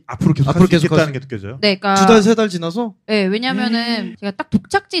이게 앞으로 계속할 수 있겠다는 게 느껴져요? 네, 그러니까 2달, 3달 지나서? 네, 왜냐면은 제가 딱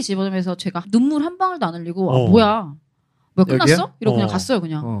독착지 집어넣으면서 제가 눈물 한 방울도 안 흘리고 뭐야 끝났어? 여기야? 이러고 그냥 갔어요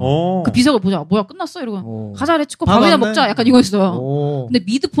그냥. 그 비석을 보자. 뭐야 끝났어? 이러고 가자 그랬고 밥 밥이나 왔네? 먹자. 약간 이거였어요. 근데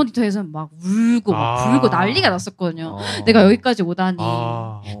미드 포인트에서는 막 울고 막 불고 난리가 났었거든요. 내가 여기까지 오다니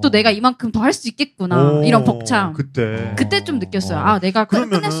또 내가 이만큼 더 할 수 있겠구나. 이런 벅참. 그때 좀 느꼈어요. 내가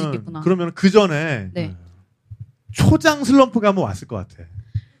끝낼 수 있겠구나. 그러면 그 전에 네. 초장 슬럼프가 한번 왔을 것 같아.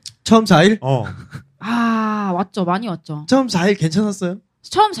 처음 4일? 왔죠. 많이 왔죠. 처음 4일 괜찮았어요?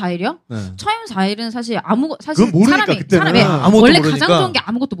 처음 4일이요? 네. 처음 4일은 사실 사실 그건 모르니까, 그때는. 아무것도 원래 모르니까. 가장 좋은 게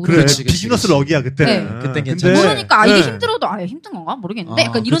아무것도 그래, 모르니까. 비즈니스 럭이야 그때는. 네. 그땐 근데 괜찮지. 모르니까 이게 네. 힘들어도 힘든 건가 모르겠는데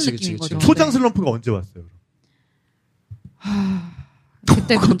약간 이런 그치, 느낌인 그치, 거죠. 그치. 초장 네. 슬럼프가 언제 왔어요?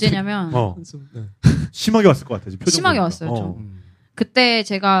 그때 문제냐면 심하게 왔을 것 같아. 지금 표정 심하게 보니까. 왔어요. 좀. 그때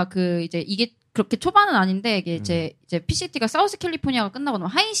제가 이게 그렇게 초반은 아닌데 이게 이제 PCT가 사우스 캘리포니아가 끝나고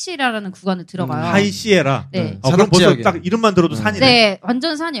나면 하이시라라는 구간을 들어가요. 하이시에라. 네. 그럼 벌써 산악지역이야. 딱 이름만 들어도 산이네. 네,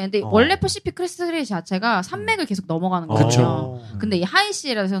 완전 산이에요. 근데 원래 퍼시픽 크레스트 자체가 산맥을 계속 넘어가는 거거든요. 근데 이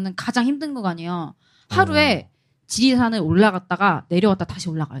하이시에라에서는 가장 힘든 구간이에요. 하루에 지리산을 올라갔다가 내려왔다 다시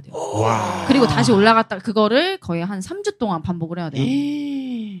올라가야 돼요. 그리고 다시 올라갔다가 그거를 거의 한 3주 동안 반복을 해야 돼요.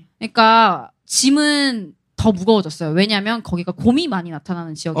 그러니까 짐은 더 무거워졌어요. 왜냐하면 거기가 곰이 많이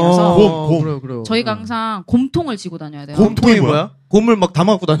나타나는 지역이라서 그래요. 저희가 항상 곰통을 지고 다녀야 돼요. 곰통이 뭐야? 곰을 막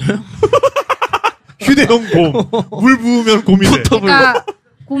담아갖고 다녀요? 휴대용 곰. 물 부으면 곰이 돼. 그러니까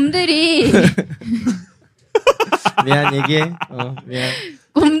곰들이 미안 얘기해. 미안.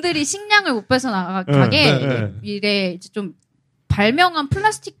 곰들이 식량을 못 뺏어 나가게 이래 이제 좀 발명한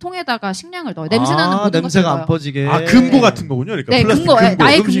플라스틱 통에다가 식량을 넣어요. 냄새나는 모든 냄새가 것을 안 퍼지게. 금고 같은 거군요. 그러니까 네, 플라스틱 금고.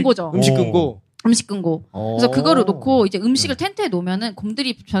 나의 음식, 금고죠. 음식 금고. 음식 금고. 그래서 그거를 놓고 이제 음식을 텐트에 놓으면은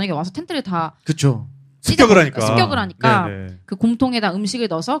곰들이 저녁에 와서 텐트를 다 그쵸. 습격을 하니까. 습격을 하니까 네네. 그 곰통에다 음식을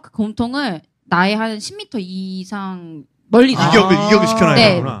넣어서 그 곰통을 나의 한 10m 이상 멀리 놔요. 이격을 시켜놔야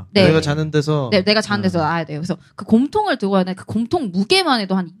네. 되구나. 네. 내가 자는 데서. 네, 내가 자는 데서 놔야 돼요. 그래서 그 곰통을 들고 와야 돼. 그 곰통 무게만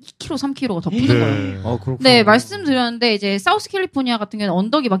해도 한 2kg, 3kg가 더 푸는 거예요. 그렇구나. 네, 말씀드렸는데 이제 사우스 캘리포니아 같은 경우는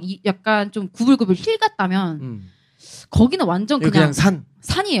언덕이 막 약간 좀 구불구불 힐 같다면 거기는 완전 그냥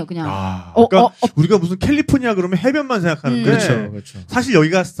산이에요, 그냥. 그러니까 우리가 무슨 캘리포니아 그러면 해변만 생각하는데 그렇죠. 사실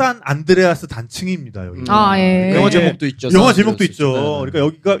여기가 산 안드레아스 단층입니다. 여기. 예. 영화 제목도 있죠. 영화 제목도 있죠.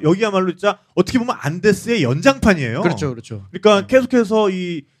 그러니까 여기야말로 진짜 어떻게 보면 안데스의 연장판이에요. 그렇죠. 그러니까 계속해서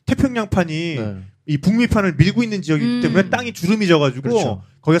이 태평양판이 이 북미판을 밀고 있는 지역이기 때문에 땅이 주름이 져가지고 그렇죠.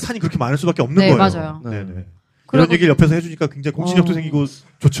 거기가 산이 그렇게 많을 수밖에 없는 네, 거예요. 맞아요. 네네. 이런 얘기를 옆에서 해주니까 굉장히 공신력도 생기고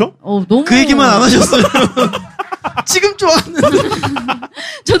좋죠? 너무. 그 얘기만 안 하셨어요. 지금 좋았는데.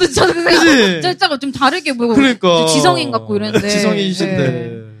 저도 진짜 좀 다르게 보고. 그러니까. 지성인 같고 이랬는데. 지성이신데.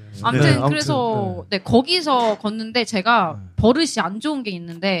 네. 아무튼 그래서 거기서 걷는데 제가 버릇이 안 좋은 게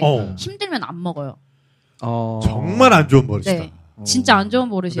있는데 힘들면 안 먹어요. 정말 안 좋은 버릇이다. 네. 진짜 안 좋은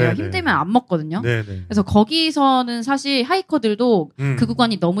버릇이에요. 네네. 힘들면 안 먹거든요. 네네. 그래서 거기서는 사실 하이커들도 그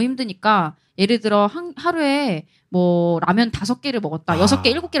구간이 너무 힘드니까 예를 들어 하루에 뭐 라면 5개를 먹었다.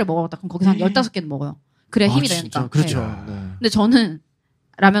 6개, 7개를 먹었다. 그럼 거기서 한 15개는 먹어요. 그래야 힘이 되니까. 그렇죠. 네. 근데 저는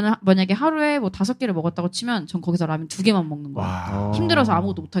라면을 만약에 하루에 뭐 5개를 먹었다고 치면 전 거기서 라면 2개만 먹는 거예요. 힘들어서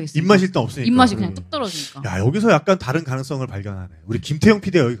아무것도 못 하겠어요. 입맛이 일단 없으니까. 입맛이 그냥 뚝 떨어지니까. 야, 여기서 약간 다른 가능성을 발견하네. 우리 김태형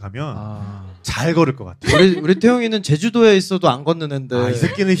PD가 여기 가면 잘 걸을 것 같아. 우리 태용이는 제주도에 있어도 안 걷는 앤데. 이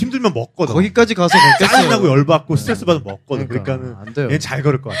새끼는 힘들면 먹거든. 거기까지 가서 걷겠어요. 짜증나고 열받고 스트레스 받으면 먹거든. 그러니까는 안 돼요. 얘는 잘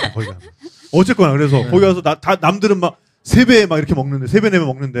걸을 것 같아. 거기 가면. 어쨌거나 그래서 거기 가서 남들은 막 3배 막 이렇게 먹는데 3배 4배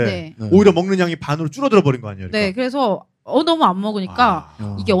먹는데 오히려 먹는 양이 반으로 줄어들어 버린 거 아니에요? 그러니까. 네, 그래서 너무 안 먹으니까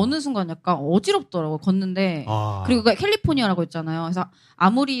이게 어느 순간 약간 어지럽더라고요. 걷는데 그리고 캘리포니아라고 했잖아요. 그래서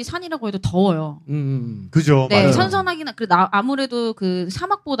아무리 산이라고 해도 더워요. 그죠. 네, 맞아요. 선선하긴 아무래도 그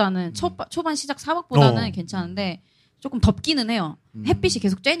사막보다는 초반 시작 사막보다는 괜찮은데 조금 덥기는 해요. 햇빛이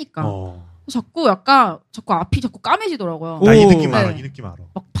계속 쬐니까. 자꾸 앞이 자꾸 까매지더라고요. 나 이 느낌 알아. 이 느낌 알아.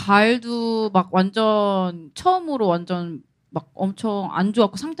 막 발도 막 완전 처음으로 완전 막 엄청 안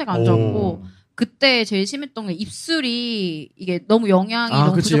좋았고 상태가 안 좋았고 그때 제일 심했던 게 입술이 이게 너무 영양이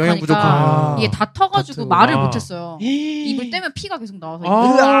너무 그치, 부족하니까 영양 부족하니까. 이게 다 터가지고 말을 못했어요. 입을 떼면 피가 계속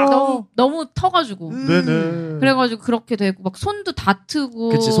나와서 너무 터가지고. 네네. 그래가지고 그렇게 되고 막 손도 다트고.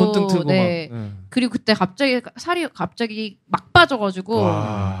 그치, 손등 트고 네. 막. 그리고 그때 살이 갑자기 막 빠져가지고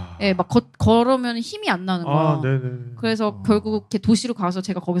예, 막 걸으면 힘이 안 나는 거예요. 네네. 그래서 결국 이렇게 도시로 가서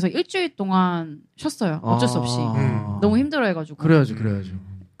제가 거기서 일주일 동안 쉬었어요. 어쩔 수 없이. 너무 힘들어해가지고. 그래야죠.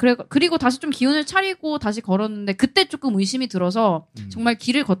 그리고 다시 좀 기운을 차리고 다시 걸었는데 그때 조금 의심이 들어서 정말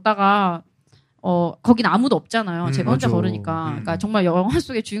길을 걷다가 거긴 아무도 없잖아요. 제가 혼자 걸으니까. 그러니까 정말 영화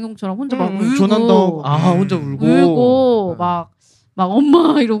속의 주인공처럼 혼자 막 울고 조난당 혼자 울고 막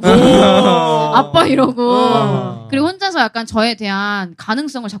엄마 이러고 아빠 이러고 그리고 혼자서 약간 저에 대한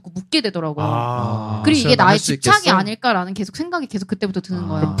가능성을 자꾸 묻게 되더라고요. 그리고 이게 나의 집착이 아닐까라는 생각이 계속 그때부터 드는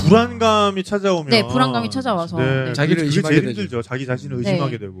거예요. 불안감이 찾아오면 네, 불안감이 찾아와서 자기를 의심하게 제일 되죠. 힘들죠. 자기 자신을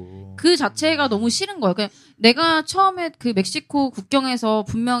의심하게 되고. 그 자체가 너무 싫은 거예요. 그러니까 내가 처음에 그 멕시코 국경에서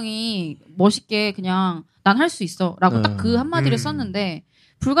분명히 멋있게 그냥 난 할 수 있어라고 딱 그 한마디를 썼는데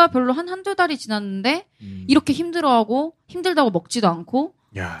불과 별로 한두 달이 지났는데 이렇게 힘들어하고 힘들다고 먹지도 않고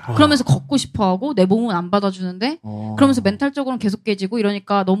그러면서 걷고 싶어하고 내 몸은 안 받아주는데 그러면서 멘탈적으로는 계속 깨지고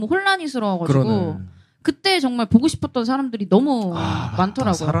이러니까 너무 혼란스러워가지고 그때 정말 보고 싶었던 사람들이 너무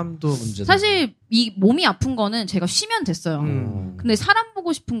많더라고요. 사람도 문제다. 사실 이 몸이 아픈 거는 제가 쉬면 됐어요. 근데 사람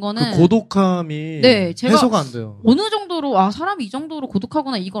보고 싶은 거는 그 고독함이 제가 해소가 안 돼요. 어느 정도로 사람이 이 정도로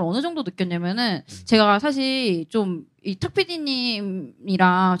고독하구나 이걸 어느 정도 느꼈냐면은 제가 사실 좀 이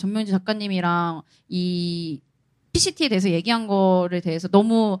탁PD님이랑 전명지 작가님이랑 이 PCT에 대해서 얘기한 거를 대해서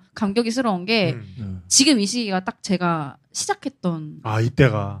너무 감격이스러운 게 지금 이 시기가 딱 제가 시작했던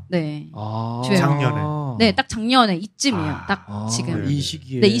이때가 작년에 딱 작년에 이쯤이에요. 딱 지금 이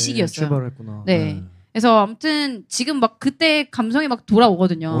시기에 이 시기였어요. 출발했구나. 그래서 아무튼 지금 막 그때 감성이 막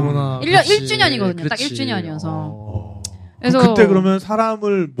돌아오거든요. 1주년이거든요. 딱 1주년이어서. 그래서 그때 그러면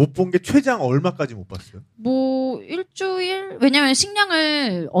사람을 못 본 게 최장 얼마까지 못 봤어요? 뭐 일주일 왜냐면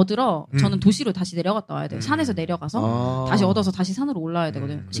식량을 얻으러 저는 도시로 다시 내려갔다 와야 돼요. 산에서 내려가서 다시 얻어서 다시 산으로 올라와야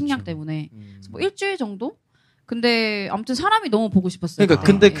되거든요. 식량 때문에. 그래서 뭐 일주일 정도? 근데 아무튼 사람이 너무 보고 싶었어요. 그러니까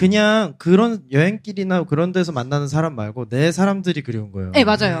근데 그냥 그런 여행길이나 그런 데서 만나는 사람 말고 내 사람들이 그리운 거예요. 네,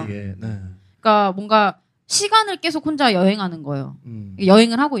 맞아요. 이게, 네. 그러니까 뭔가 시간을 계속 혼자 여행하는 거예요.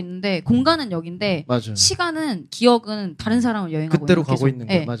 여행을 하고 있는데 공간은 여기인데 맞아요. 시간은 기억은 다른 사람을 여행하고 그때로 있는 가고 계속. 있는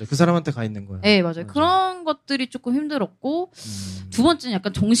거예요. 네. 맞아요. 그 사람한테 가 있는 거예요. 네, 맞아요. 그런 것들이 조금 힘들었고 두 번째는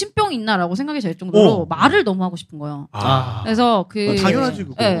약간 정신병 있나라고 생각이 들 정도로 말을 너무 하고 싶은 거예요. 그래서 당연하지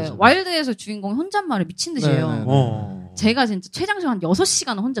그거. 네, 와일드에서 주인공이 혼잣말을 미친 듯이 해요. 네. 제가 진짜 최장시간 한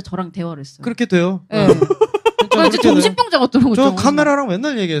 6시간 혼자 저랑 대화를 했어요. 그렇게 돼요. 네. 저 이제 정신병자 같더라고요. 저 카메라랑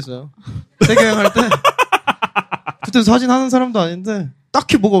맨날 얘기했어요. 세계여행할 때. 그때 사진 하는 사람도 아닌데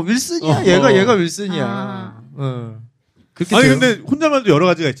딱히 뭐가 윌슨이야. 얘가 윌슨이야. 그렇게 아니 돼요. 근데 혼잣말도 여러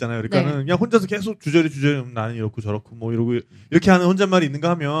가지가 있잖아요. 그러니까는 그냥 혼자서 계속 주저리 나는 이렇고 저렇고 뭐 이러고 이렇게 하는 혼잣말이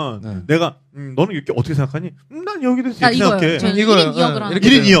있는가 하면 내가 너는 이렇게 어떻게 생각하니? 난 여기에 대해서 이렇게 생각해. 저는 이거요. 1인 2역을 하는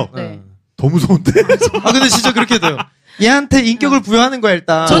 1인 2역. 네. 더 무서운데? 근데 진짜 그렇게 돼요. 얘한테 인격을 부여하는 거야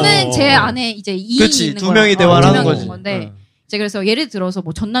일단. 저는 제 안에 이제 2인이 그치, 있는 두 명이 대화를 하는 거지. 건데 이제 그래서 예를 들어서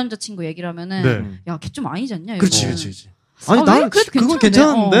뭐 전 남자친구 얘기를 하면은 야, 걔 좀 아니지 않냐? 그렇지. 아니, 아니 나는 그래도 그건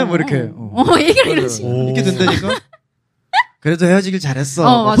괜찮은데? 괜찮은데 뭐 이렇게. 얘기를 이런 식으로. 이렇게 된다니까. 그래도 헤어지길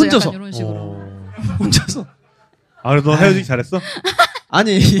잘했어. 맞아, 혼자서. 약간 이런 식으로. 혼자서. 그래도 너 헤어지기 잘했어?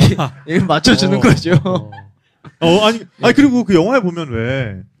 아니 이걸 맞춰주는 거죠. 아니 그리고 그 영화에 보면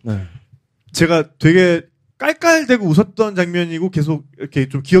왜 제가 되게 깔깔대고 웃었던 장면이고 계속 이렇게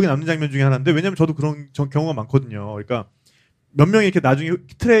좀 기억에 남는 장면 중에 하나인데 왜냐면 저도 그런 경우가 많거든요. 그러니까 몇 명이 이렇게 나중에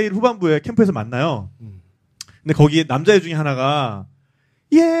트레일 후반부에 캠프에서 만나요. 근데 거기에 남자애 중에 하나가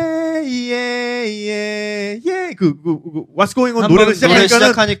What's Going On 노래를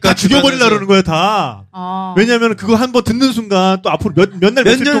시작하니까 다 죽여버리려고 그러는 거예요, 다. 왜냐면 그거 한번 듣는 순간 또 앞으로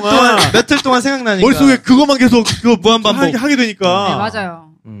며칠 동안 생각나니까. 머릿속에 그거만 계속 무한반복 하게 되니까. 네,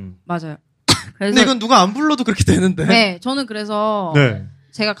 맞아요. 맞아요. 그래서 근데 이건 누가 안 불러도 그렇게 되는데. 네, 저는 그래서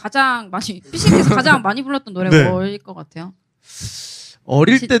제가 가장 많이 피싱에서 가장 많이 불렀던 노래가 뭐일 것 같아요?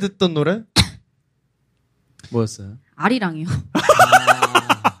 어릴 때 듣던 노래? 뭐였어요? 아리랑이요.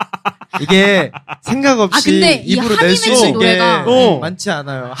 이게 생각 없이 근데 입으로 낼 수 있는 게 많지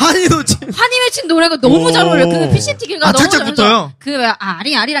않아요. 한이 맺힌 노래가 너무 잘 어울려요. 그 피시티기가 너무 잘 어울려요. 그 왜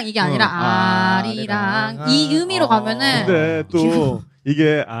아리랑 이게 아니라 아리랑 이 의미로 가면은. 근데 또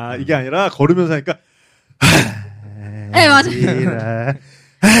이게 아니라 걸으면서 하니까 네, 맞아요.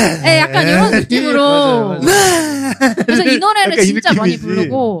 네, 약간 이런 느낌으로. 그래서 이 노래를 진짜 많이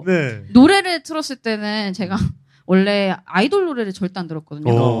부르고 노래를 틀었을 때는 제가 원래 아이돌 노래를 절대 안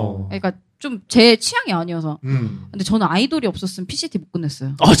들었거든요. 그러니까 좀 제 취향이 아니어서. 근데 저는 아이돌이 없었으면 PCT 못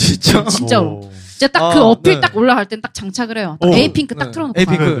끝냈어요. 진짜? 진짜로. 진짜 딱 그 어필 딱 올라갈 땐 딱 장착을 해요. 딱 에이핑크 딱 틀어놓고.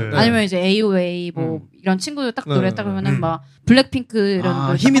 에이핑크. 아니면 이제 AOA 뭐 이런 친구들 딱 노래 딱 그러면은 막 블랙핑크 이런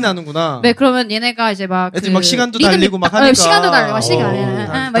노래. 힘이 나는구나. 네, 그러면 얘네가 이제 막 막 시간도 달리고 막 하니까. 시간도 달리고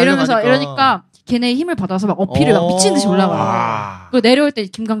막 이러면서 이러니까 걔네 힘을 받아서 막 어필을 막 미친 듯이 올라가요. 그리고 내려올 때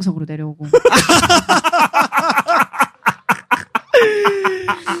김광석으로 내려오고.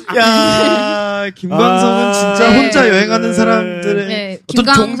 야, 김광석은 진짜 혼자 여행하는 사람들의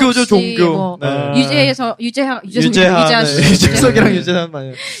어떤 종교죠, 종교. 유재석이랑 유재한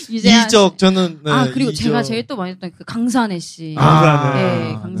말이에요. 이적, 저는. 그리고 제가 제일 또 많이 했던 그 강산혜 씨.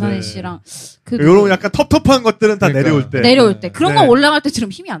 강산혜 씨랑. 요런 약간 텁텁한 것들은 다 내려올 때. 그런 거 올라갈 때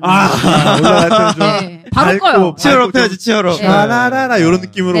들으면 힘이 안 나요. 올라갈 때는 좀. 바로 꺼요. 치열업 해야지, 치열업. 라라라, 요런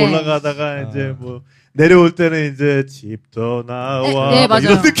느낌으로 올라가다가 이제 뭐. 내려올 때는 이제 집 떠나와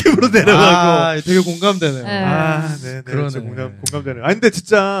이런 느낌으로 내려가고 되게 공감되네요. 네, 공감되네요. 근데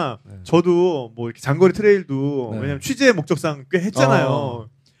진짜 저도 뭐 이렇게 장거리 트레일도 왜냐면 취재 목적상 꽤 했잖아요.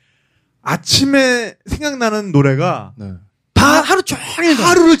 아침에 생각나는 노래가 하루 종일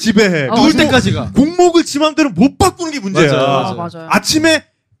하루를 지배해. 누울 때까지가. 곡목을 지 맘대로 못 바꾸는 게 문제야. 맞아요. 아침에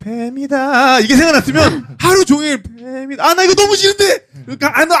뱀이다 이게 생각났으면 하루 종일 뱀이다. 나 이거 너무 싫은데.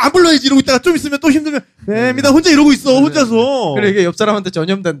 그러니까 안 불러야지 이러고 있다가 좀 있으면 또 힘들면 뱀이다 혼자 이러고 있어 혼자서. 그래 이게 옆 사람한테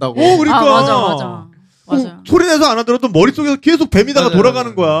전염된다고. 그러니까. 맞아. 소리 내서 안 하더라도 머릿속에서 계속 뱀이다가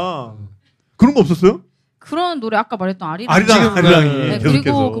돌아가는 거야. 그런 거 없었어요? 그런 노래 아까 말했던 아리랑이.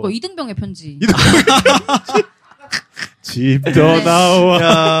 그리고 그거 이등병의 편지. 집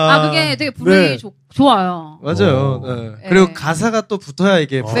떠나와. 그게 되게 부르기 좋아요. 맞아요. 그리고 가사가 또 붙어야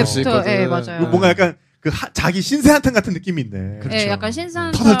이게 부를 수 있거든. 맞아요. 뭔가 약간 자기 신세한탄 같은 느낌이 있네. 그렇죠. 네, 약간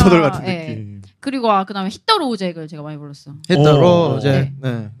신선 터덜터덜 같은 느낌. 그리고 그다음에 히터로우잭을 제가 많이 불렀어. 히터로우잭.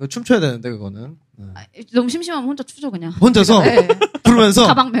 네. 그거 춤춰야 되는데 그거는. 네. 너무 심심하면 혼자 추죠 그냥. 혼자서 네. 부르면서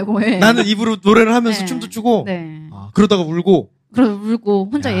가방 메고. 네. 나는 입으로 노래를 하면서 네. 춤도 추고. 네. 그러다가 울고. 그래서 울고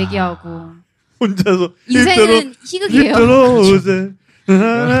혼자 얘기하고. 혼자서 인생은 희극이에요. 히터로우잭.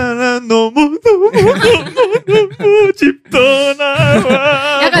 너무 집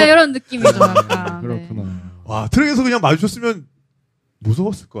떠나와. 약간 이런 느낌이죠. 약간. 그렇구나. 네. 와, 트랙에서 그냥 마주쳤으면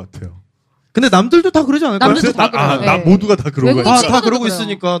무서웠을 것 같아요. 근데 남들도 다 그러지 않을까요? 남들도 다 그래요. 나 네. 모두가 다 그러고 외국인 있어요. 다 친구들도 그러고 그래요.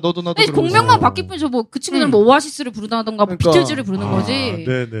 있으니까 너도 나도 네, 그러고 공명만 있어. 바뀔 뿐이죠. 뭐 그 친구들은 뭐 오아시스를 부르다던가 뭐 그러니까. 비틀즈를 부르는 거지.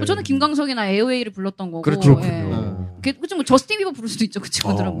 네네. 뭐 저는 김광석이나 에어웨이를 불렀던 거고. 그렇군요. 그치 뭐 저스틴 비버 부를 수도 있죠. 그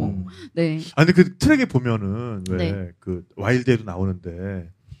친구들은 뭐. 네. 아 근데 그 트랙에 보면은 왜 네. 그 와일드에도 나오는데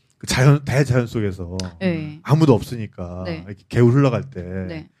그 대자연 속에서 네. 아무도 없으니까 네. 이렇게 개울 흘러갈 때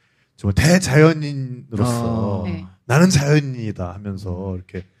네. 정말 대자연인으로서 네. 나는 자연인이다 하면서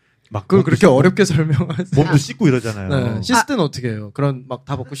이렇게 막 그걸 몸도 그렇게 씻고, 어렵게 설명하세요. 몸도 씻고 이러잖아요. 네. 씻을 때는 어떻게 해요? 그런 막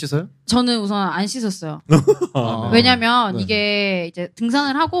다 벗고 씻어요? 저는 우선 안 씻었어요. 아, 왜냐면 네. 이게 이제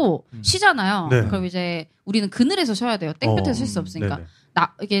등산을 하고 쉬잖아요. 네. 그럼 이제 우리는 그늘에서 쉬어야 돼요. 땡볕에서 쉴 수 없으니까. 네네.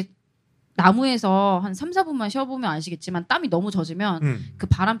 이게 나무에서 한 3, 4분만 쉬어보면 아시겠지만 땀이 너무 젖으면 그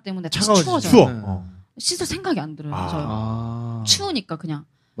바람 때문에 다시 차가워지죠. 추워져요. 추워. 네. 씻을 생각이 안 들어요. 저요. 추우니까 그냥.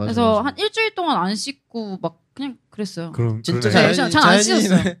 맞아, 그래서 맞아. 한 일주일 동안 안 씻고 막 그냥 그랬어요. 그럼 진짜 그러네. 네, 저는 안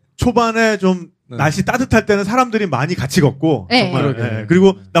씻었어요. 초반에 좀 네. 날씨 따뜻할 때는 사람들이 많이 같이 걷고 네. 정말 그러게. 네.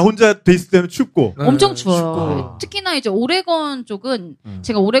 그리고 나 혼자 돼 있을 때는 춥고 네, 엄청 추워요. 춥고. 특히나 이제 오레곤 쪽은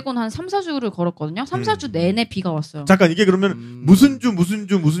제가 오레곤 한 3, 4주를 걸었거든요. 3, 4주 내내 비가 왔어요. 잠깐 이게 그러면 무슨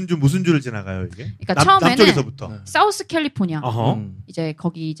주를 지나가요 이게? 그러니까 처음에는 남쪽에서부터. 네. 사우스 캘리포니아. 어허. 이제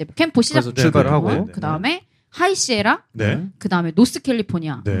거기 이제 캠프 시작 그래서 출발을 하고. 네. 그 다음에 하이시에라, 네. 그 다음에 노스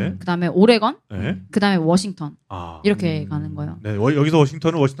캘리포니아, 네. 그 다음에 오레건, 네. 그 다음에 워싱턴 아. 이렇게 가는 거예요. 네. 여기서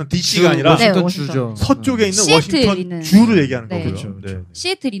워싱턴은 워싱턴 DC가 아니라 네, 워싱턴 워싱턴. 주죠. 서쪽에 있는 시애틀 워싱턴 있는. 주를 얘기하는 네. 거고요. 그렇죠, 그렇죠. 네.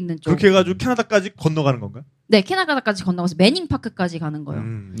 시애틀 있는 쪽. 그렇게 해가지고 캐나다까지 건너가는 건가요? 네, 캐나다까지 건너가서 매닝 파크까지 가는 거예요.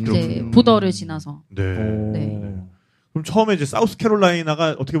 이제 그렇군요. 보더를 지나서. 네. 네. 그럼 처음에 이제 사우스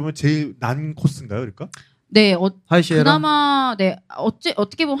캐롤라이나가 어떻게 보면 제일 난 코스인가요, 그러니까? 네, 하이시에라? 그나마 네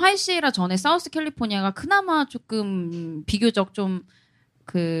어떻게 보면 하이시에라 전에 사우스 캘리포니아가 그나마 조금 비교적 좀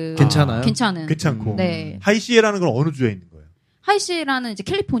괜찮아요? 괜찮은. 괜찮고. 네. 하이시에라는 건 어느 주에 있는 거예요? 하이시에라는 이제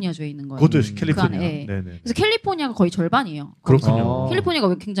캘리포니아주에 있는 거예요. 그것도 캘리포니아. 그 안에, 네. 네네. 그래서 캘리포니아가 거의 절반이에요. 그렇군요.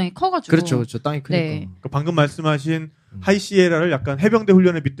 캘리포니아가 굉장히 커가지고. 그렇죠, 그렇죠. 땅이 크니까. 네. 그러니까 방금 말씀하신 하이시에라를 약간 해병대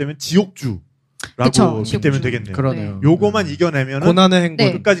훈련에 빗대면 지옥주라고 그쵸, 빗대면 지옥주. 되겠네요. 그러네요. 요거만 이겨내면은 고난의 행군.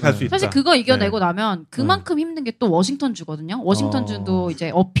 네. 끝까지 갈 수 있다. 사실 그거 이겨내고 네. 나면 그만큼 힘든 게 또 워싱턴 주거든요. 워싱턴 주도 이제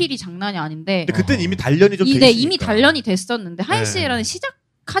어필이 장난이 아닌데. 근데 그때는 이미 단련이 좀 돼 네, 있으니까. 이미 단련이 됐었는데 네. 하이시에라는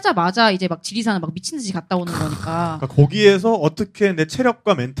시작하자마자 이제 막 지리산을 막 미친 듯이 갔다 오는 거니까. 그러니까 거기에서 어떻게 내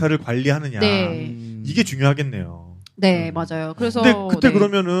체력과 멘탈을 관리하느냐. 네. 이게 중요하겠네요. 네, 맞아요. 그래서 근데 그때 네.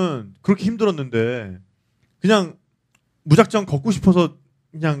 그러면은 그렇게 힘들었는데 그냥 무작정 걷고 싶어서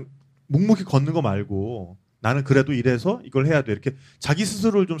그냥 묵묵히 걷는 거 말고 나는 그래도 이래서 이걸 해야 돼. 이렇게 자기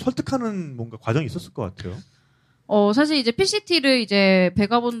스스로를 좀 설득하는 뭔가 과정이 있었을 것 같아요. 사실 이제 PCT를 이제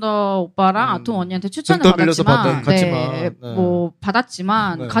베가본더 오빠랑 아톰 언니한테 추천을 등 떠밀려서 받았지만, 갔지만, 네, 네. 뭐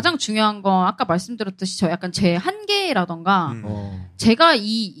받았지만 네. 가장 중요한 건 아까 말씀드렸듯이 저 약간 제 한계라던가 음. 제가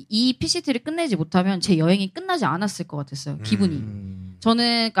이 PCT를 끝내지 못하면 제 여행이 끝나지 않았을 것 같았어요. 기분이.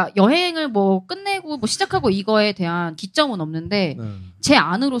 저는 그러니까 여행을 뭐 끝내고 뭐 시작하고 이거에 대한 기점은 없는데 네. 제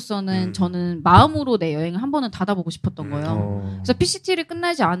안으로서는 저는 마음으로 내 여행을 한 번은 닫아보고 싶었던 거예요. 그래서 PCT를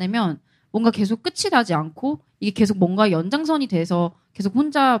끝나지 않으면 뭔가 계속 끝이 나지 않고 이게 계속 뭔가 연장선이 돼서 계속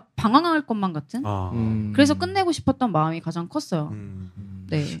혼자 방황할 것만 같은. 그래서 끝내고 싶었던 마음이 가장 컸어요.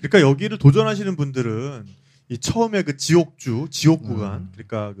 네. 그러니까 여기를 도전하시는 분들은 이 처음에 그 지옥 구간,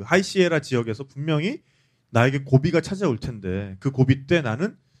 그러니까 그 하이시에라 지역에서 분명히 나에게 고비가 찾아올 텐데 그 고비 때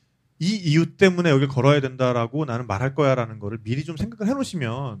나는 이 이유 때문에 여길 걸어야 된다라고 나는 말할 거야라는 거를 미리 좀 생각을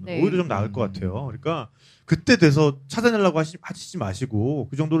해놓으시면 네. 오히려 좀 나을 것 같아요. 그러니까 그때 돼서 찾아내려고 하시지 마시고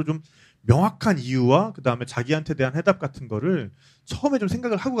그 정도로 좀 명확한 이유와 그 다음에 자기한테 대한 해답 같은 거를 처음에 좀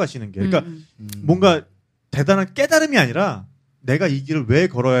생각을 하고 가시는 게 그러니까 뭔가 대단한 깨달음이 아니라 내가 이 길을 왜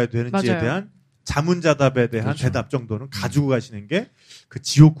걸어야 되는지에 맞아요. 대한 자문자답에 대한 그렇죠. 대답 정도는 가지고 가시는 게 그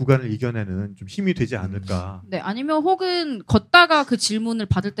지옥 구간을 이겨내는 좀 힘이 되지 않을까. 네, 아니면 혹은 걷다가 그 질문을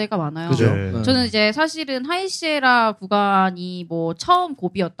받을 때가 많아요. 그죠? 네. 네. 저는 이제 사실은 하이시에라 구간이 뭐 처음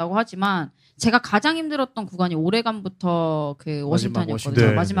고비였다고 하지만 제가 가장 힘들었던 구간이 오레간부터 그 워싱턴이었거든요.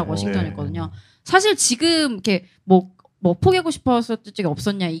 네, 마지막 네. 워싱턴이었거든요. 사실 지금 이렇게 뭐 뭐 포기하고 싶었을 적이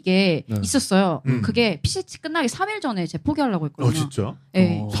없었냐 이게 네. 있었어요. 그게 PCT 끝나기 3일 전에 제가 포기하려고 했거든요. 진짜?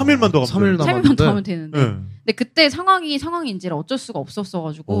 네. 3일만 더 가면 3일만 더 하면 되는데. 네. 근데 그때 상황인지라 어쩔 수가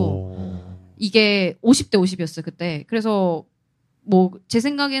없었어가지고 이게 50대 50이었어요 그때. 그래서 뭐 제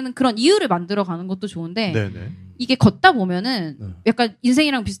생각에는 그런 이유를 만들어 가는 것도 좋은데 네네. 이게 걷다 보면은 약간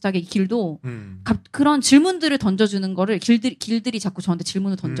인생이랑 비슷하게 이 길도 그런 질문들을 던져주는 거를 길들이 자꾸 저한테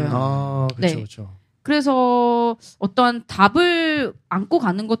질문을 던져요. 아, 그렇죠, 네. 그렇죠. 그래서 어떠한 답을 안고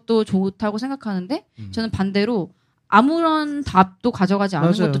가는 것도 좋다고 생각하는데 저는 반대로 아무런 답도 가져가지 않은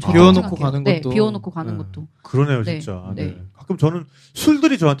맞아요. 것도 좋다고 비워놓고 생각해요. 가는 네, 것도. 비워놓고 가는 네. 것도. 그러네요, 네. 진짜. 네. 네. 가끔 저는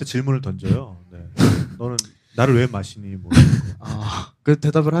술들이 저한테 질문을 던져요. 네. 너는 나를 왜 마시니? 뭐. 아, 그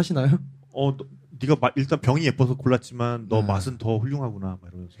대답을 하시나요? 네가 일단 병이 예뻐서 골랐지만 너 네. 맛은 더 훌륭하구나. 막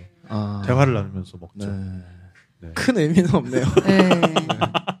이러면서 아, 대화를 나누면서 먹죠. 네. 네. 큰 의미는 없네요. 네.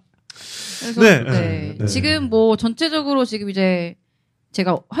 그래서 네. 네. 네. 지금 뭐 전체적으로 지금 이제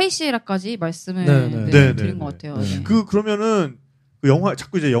제가 화이시에라까지 말씀을 네. 드린 것 같아요. 네. 네. 그러면은 그 영화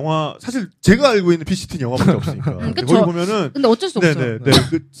자꾸 이제 영화 사실 제가 알고 있는 PCT는 영화밖에 없으니까. 근데 그쵸. 거기 보면은 근데 어쩔 수 없어요. 네네.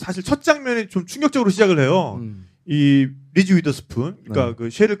 그 사실 첫 장면이 좀 충격적으로 시작을 해요. 이 리즈 위더스푼, 그러니까 그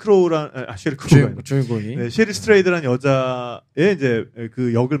셰릴 크로우란 셰릴 크로우가 아니라 주인공이. 네, 셰릴 스트레이드라는 여자의 이제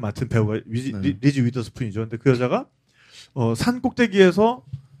그 역을 맡은 배우가 리즈 위더스푼이죠. 근데 그 여자가 산 꼭대기에서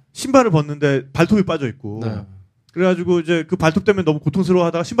신발을 벗는데 발톱이 빠져 있고. 네. 그래가지고 이제 그 발톱 때문에 너무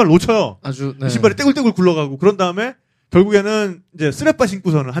고통스러워하다가 신발을 놓쳐요. 아주 네. 신발이 떼굴떼굴 굴러가고 그런 다음에 결국에는 이제 쓰레빠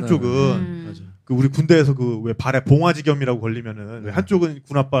신고서는 한쪽은 그 우리 군대에서 그 왜 발에 봉화지겸이라고 걸리면은 왜 한쪽은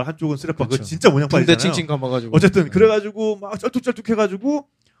군합발 한쪽은 쓰레빠 그거 진짜 모양빨이잖아요. 붕대 칭칭 감아가지고. 어쨌든 그래가지고 막 쩔뚝쩔뚝 해가지고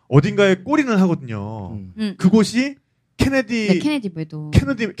어딘가에 꼬리는 하거든요. 그곳이 케네디 매도.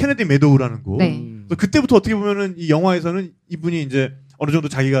 케네디 메도우라는 곳. 네. 그래서 그때부터 어떻게 보면은 이 영화에서는 이분이 이제 어느 정도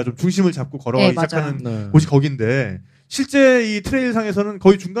자기가 좀 중심을 잡고 걸어가기 네, 시작하는 네. 곳이 거긴데 실제 이 트레일상에서는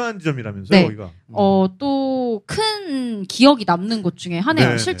거의 중간 지점이라면서요, 네. 거기가. 또 큰 기억이 남는 곳 중에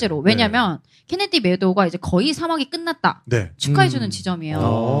하나예요, 네, 실제로. 네. 왜냐면 케네디 매도가 이제 거의 사막이 끝났다. 네. 축하해주는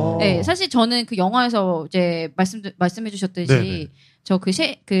지점이에요. 네, 사실 저는 그 영화에서 이제 말씀해주셨듯이 네. 저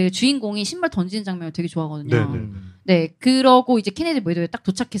그 주인공이 신발 던지는 장면을 되게 좋아하거든요. 네. 네, 그러고 이제 케네디 매도에 딱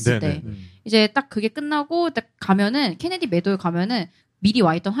도착했을 네. 때 이제 딱 그게 끝나고 딱 가면은 케네디 매도에 가면은 미리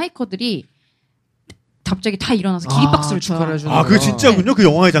와 있던 하이커들이 갑자기 다 일어나서 기립박수를 쳐요. 아, 그게 진짜군요, 그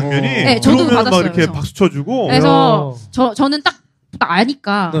영화의 장면이. 네, 저도 그러면 막 받았어요, 이렇게 그래서. 박수 쳐주고. 그래서 저는 딱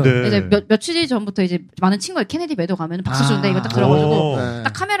아니까 네. 이제 며칠 전부터 이제 많은 친구가 케네디 매도 가면 박수 주는데 이거 딱 들어가지고 네.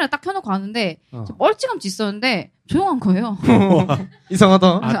 딱 카메라를 딱 켜놓고 가는데 멀찌감치 있었는데 조용한 거예요.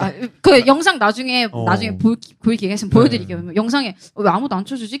 이상하다. 그 영상 나중에 보일 기회가 있으면 네. 보여드릴게요. 영상에 왜 아무도 안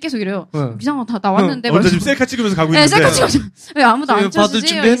쳐주지? 계속 이래요. 네. 이상하다. 나 왔는데 혼자 지금 셀카 찍으면서 가고 네, 있는데. 셀카 찍어줘. 왜 아무도 안 받을 쳐주지?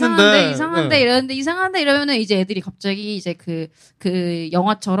 준비했는데. 이상한데 이러면은 이제 애들이 갑자기 이제 그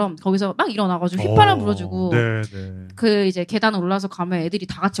영화처럼 거기서 막 일어나가지고 휘파람 불어주고 네. 그 이제 계단 올라서 가면 애들이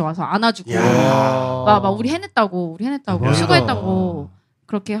다 같이 와서 안아주고 야. 막 우리 해냈다고 대박이다. 수고했다고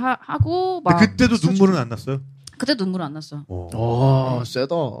그렇게 하고 막 근데 그때도 써주고. 눈물은 안 났어요? 그때 눈물 안 났어. 와,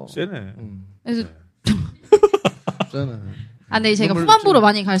 세다. 세네. 그래서 세네. 근데 제가 눈물 후반부로 좀-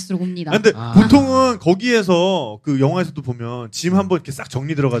 많이 갈수록 옵니다. 근데 보통은 거기에서 그 영화에서도 보면 짐 한번 이렇게 싹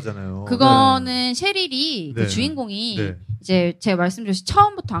정리 들어가잖아요. 그거는 셰릴이 네. 그 주인공이 네. 이제 제가 말씀드렸듯이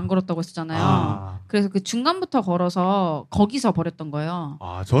처음부터 안 걸었다고 했었잖아요. 아. 그래서 그 중간부터 걸어서 거기서 버렸던 거예요.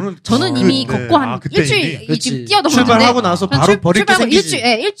 저는 이미 그, 걷고 한 그때 일주일 이미? 그치. 지금 뛰어넘었는데 출발하고 나서 전 바로 버릴 게 출발하고 생기지.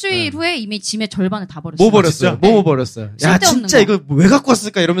 일주일 후에 이미 짐의 절반을 다 버렸어요. 뭐 버렸어요? 네. 뭐 버렸어요? 야, 쓸데없는 진짜 거. 이거 왜 갖고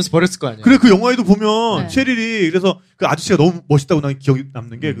왔을까 이러면서 버렸을 거 아니야. 그래 그 영화에도 보면 네. 셰릴이 그래서 그 아저씨가 너무 멋있다고 난 기억이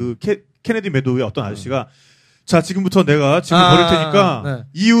남는 게 그 케네디 매도의 어떤 아저씨가 자 지금부터 내가 짐을 버릴 테니까 네.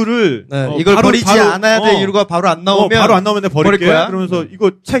 이유를 이걸 바로- 버리지 바로- 않아야 될 이유가 바로 안 나오면 바로 안 나오면 내가 버릴게. 버릴 거야? 그러면서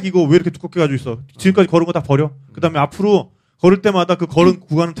이거 책 이거 왜 이렇게 두껍게 가지고 있어? 지금까지 걸은 거 다 버려. 그다음에 앞으로 걸을 때마다 그 걸은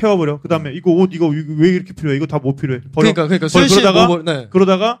구간은 태워버려. 그다음에 이거 옷 이거 왜 이렇게 필요해? 이거 다 못 필요해. 버려. 그러니까 버려. 슬슬 그러다가 뭐 네.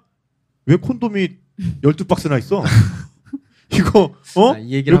 그러다가 왜 콘돔이 12박스나 있어? 이거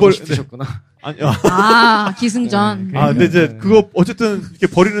이 얘기를 하고 이걸- 싶으셨구나. 아니 기승전. 근데 이제 그거 어쨌든 이렇게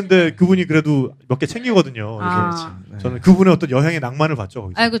버리는데 그분이 그래도 몇 개 챙기거든요. 그래서 네. 저는 그분의 어떤 여행의 낭만을 봤죠.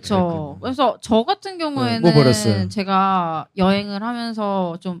 거기서. 그렇죠. 그래서 저 같은 경우에는 뭐 버렸어요? 제가 여행을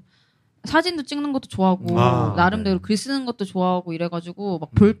하면서 좀 사진도 찍는 것도 좋아하고 나름대로 글 쓰는 것도 좋아하고 이래가지고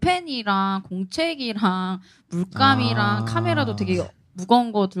막 볼펜이랑 공책이랑 물감이랑 카메라도 되게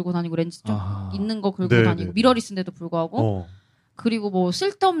무거운 거 들고 다니고 렌즈 좀 있는 거 들고 네, 다니고 네. 미러리스인데도 불구하고 그리고 뭐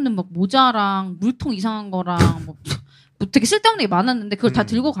쓸데없는 막 모자랑 물통 이상한 거랑 뭐 되게 쓸데없는 게 많았는데 그걸 다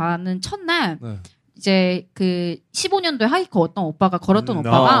들고 가는 첫날 이제 그 15년도에 하이커 어떤 오빠가 걸었던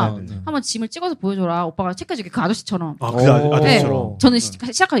오빠가 네. 한번 짐을 찍어서 보여줘라. 오빠가 체크해주게 그 아저씨처럼. 아, 그 아저씨처럼. 저는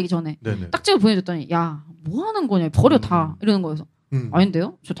시작하기 전에 네네. 딱 찍어 보내줬더니 야 뭐 하는 거냐 버려 다 이러는 거여서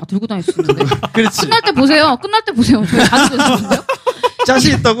아닌데요? 저 다 들고 다닐 수 있는데. 그렇지. 끝날 때 보세요. 저 다 들고 있었는데요?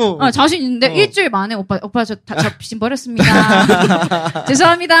 자신 있다고. 자신 있는데 일주일 만에 오빠 저 짐 버렸습니다.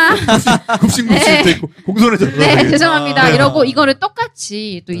 죄송합니다. 굽신굽신 네. 공손해졌어. 네, 죄송합니다. 네. 이러고 이거를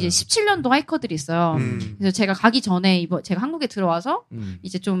똑같이 또 이제 17년도 하이커들이 있어요. 그래서 제가 가기 전에 제가 한국에 들어와서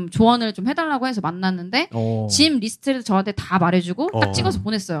이제 좀 조언을 좀 해달라고 해서 만났는데 짐 리스트를 저한테 다 말해주고 딱 찍어서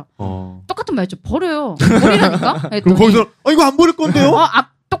보냈어요. 똑같은 말이죠. 버려요. 버리라니까. 그럼 거기서 이거 안 버릴 건데요?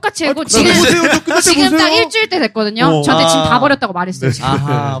 똑같이 하고 지금 딱 일주일 때 됐거든요. 저한테 짐 다 버렸다고 말했어요. 지금.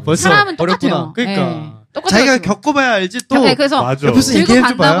 아하, 벌써 사람은 어렵구나. 똑같아요. 그러니까 네. 자기가 지금. 겪어봐야 알지 또. 그래서 맞아. 옆에서 들고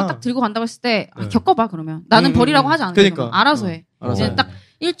얘기해줘봐야. 간다고 딱 들고 간다고 했을 때 겪어봐 그러면 나는 버리라고 하지 않는데 그러니까. 알아서 해. 알아서 이제 해. 딱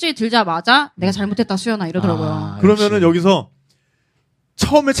일주일 들자마자 내가 잘못했다 수연아 이러더라고요. 그러면은 여기서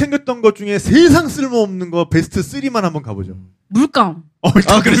처음에 챙겼던 것 중에 세상 쓸모없는 거 베스트 3만 한번 가보죠. 물감.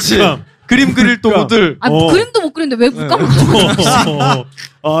 그렇지. 그림 그릴 또 모들. 그림도 못 그리는데 왜 물감을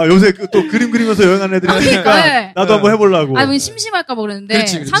요새 또 그림 그리면서 여행하는 애들이 있으니까 네. 나도 한번 해보려고. 뭐 심심할까 봐 그랬는데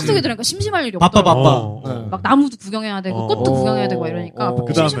그렇지. 산속에 들어가니까 심심할 일이 바빠. 없더라고요. 네. 막 나무도 구경해야 되고 꽃도 구경해야 되고 이러니까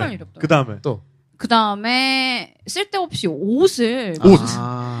심심할 일이 없더라고요. 그 다음에 또. 그 다음에 쓸데없이 옷을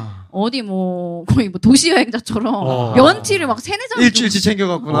어디 거의 도시 여행자처럼 면티를 막 3-4장 일주일치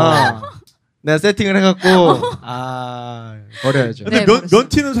챙겨갔구나. 내가 세팅을 해갖고 버려야죠. 근데 네,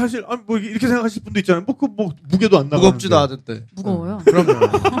 면티는 사실 이렇게 생각하실 분도 있잖아요. 무게도 안 나가는데. 무겁지도 않은데. 무거워요.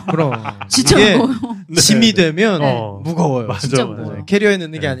 그럼. 진짜 이게 무거워요. 짐이 되면 무거워요. 맞아, 진짜 맞아. 무거워요. 캐리어에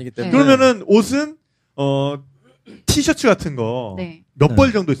넣는 게 아니기 때문에. 그러면은 옷은 티셔츠 같은 거 몇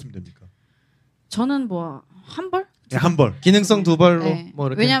벌 정도 있으면 됩니까? 저는 한 벌? 네, 한 벌. 기능성 2벌로 네. 뭐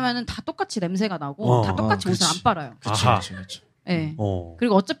이렇게. 왜냐면은 다 똑같이 냄새가 나고 다 똑같이 옷을 안 빨아요. 그렇죠. 네.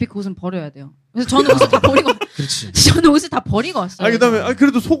 그리고 어차피 그 옷은 버려야 돼요. 그래서 저는 옷을 다 버리고. 그렇지. 저는 옷을 다 버리고 왔어요. 그다음에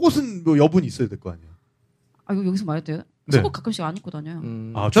그래도 속옷은 뭐 여분이 있어야 될 거 아니에요. 이거 여기서 말해도 돼요? 네. 속옷 가끔씩 안 입고 다녀요.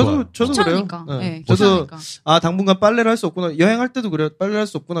 저도 귀찮으니까. 그래요. 네, 저도 귀찮으니까. 당분간 빨래를 할 수 없구나. 여행할 때도 그래요. 빨래를 할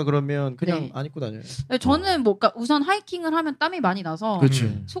수 없구나 그러면 그냥 안 입고 다녀요. 저는 그러니까 우선 하이킹을 하면 땀이 많이 나서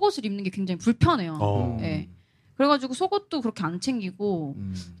그렇지. 속옷을 입는 게 굉장히 불편해요. 네. 그래가지고 속옷도 그렇게 안 챙기고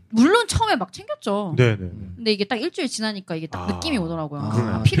물론 처음에 막 챙겼죠. 네네. 근데 이게 딱 일주일 지나니까 이게 딱 느낌이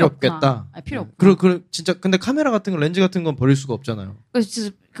오더라고요. 필요 없겠다. 필요 없고. 그 진짜 근데 카메라 같은 거 렌즈 같은 건 버릴 수가 없잖아요. 그래서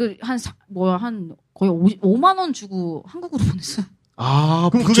한 거의 5만 원 주고 한국으로 보냈어요.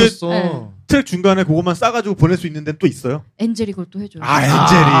 그럼 붙였어. 네. 트랙 중간에 그것만 싸가지고 보낼 수 있는 데는 또 있어요? 엔젤이 그걸 또 해줘요.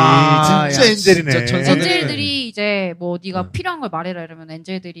 진짜 엔젤이네. 진짜 천사네. 엔젤들이 이제 네가 필요한 걸 말해라 이러면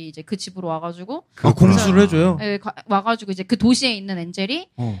엔젤들이 이제 그 집으로 와가지고 공수를 해줘요. 네, 와가지고 이제 그 도시에 있는 엔젤이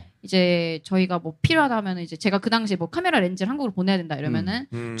이제 저희가 필요하다면 이제 제가 그 당시에 카메라 렌즈를 한국으로 보내야 된다 이러면은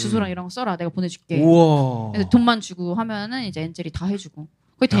주소랑 이런 거 써라 내가 보내줄게. 우와. 그래서 돈만 주고 하면은 이제 엔젤이 다 해주고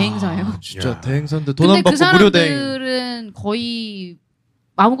거의 대행사예요. 진짜 대행사인데 돈 안 근데 받고 그 무료 대행. 사람들은 거의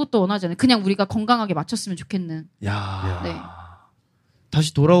아무것도 원하지 않아요. 그냥 우리가 건강하게 맞췄으면 좋겠는. 야. 네.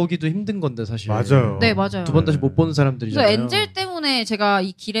 다시 돌아오기도 힘든 건데 사실. 맞아요. 네, 맞아요. 두 번 다시 못 보는 사람들이잖아요. 그래서 엔젤 때문에 제가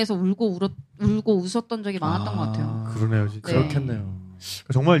이 길에서 울고 웃었던 적이 많았던 것 같아요. 그러네요, 진짜. 네. 그렇겠네요.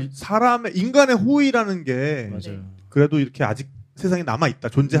 정말 인간의 호의라는 게 맞아요. 그래도 이렇게 아직 세상에 남아 있다,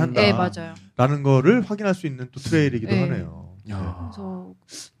 존재한다. 네, 맞아요. 라는 거를 확인할 수 있는 또 트레일이기도 네. 하네요.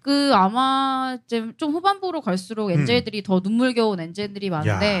 그래서 아마 좀 후반부로 갈수록 엔젤들이 더 눈물겨운 엔젤들이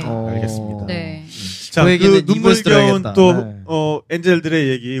많은데. 알겠습니다. 네. 자, 그 얘기는 그 2부에서 눈물겨운 들어야겠다. 또 네. 엔젤들의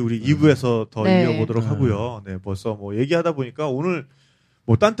얘기 우리 2부에서 더 네. 이어보도록 하고요. 네, 벌써 얘기하다 보니까 오늘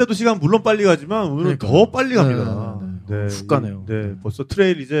딴 때도 시간 물론 빨리 가지만 오늘은 그러니까. 더 빨리 갑니다. 네. 훅 가네요. 네, 벌써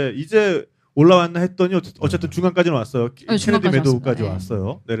트레일 이제 올라왔나 했더니 어쨌든 중간까지는 왔어요. 케네디 중간까지 메도우까지 왔습니다.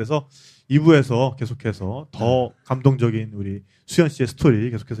 왔어요. 네, 그래서 2부에서 계속해서 더 감동적인 우리 수연 씨의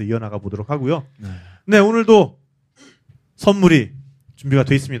스토리 계속해서 이어나가 보도록 하고요. 네, 오늘도 선물이 준비가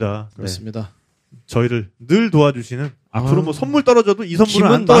돼 있습니다. 그렇습니다. 네, 저희를 늘 도와주시는 앞으로 선물 떨어져도 이 선물은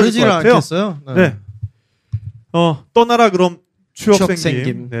기분 안 떨어질 것 나르지를 같아요. 않겠어요. 네. 떠나라 그럼 추억생김.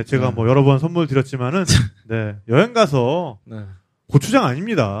 추억생김. 네, 제가 여러 번 선물 드렸지만은 네, 여행 가서 네. 고추장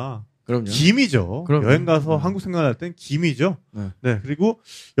아닙니다. 그럼요. 김이죠. 그럼요. 여행 가서 한국 생각할 땐 김이죠. 네. 네. 그리고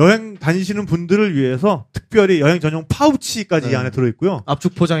여행 다니시는 분들을 위해서 특별히 여행 전용 파우치까지 이 안에 들어있고요.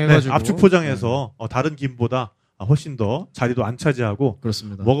 압축 포장해가지고. 네, 압축 포장해서 다른 김보다 훨씬 더 자리도 안 차지하고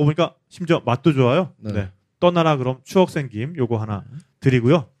그렇습니다. 먹어보니까 심지어 맛도 좋아요. 네. 네. 떠나라 그럼 추억생김 요거 하나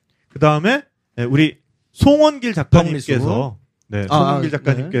드리고요. 그 다음에 우리 송원길 작가님께서 송원길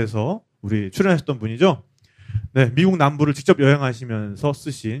작가님께서 우리 출연하셨던 분이죠. 네, 미국 남부를 직접 여행하시면서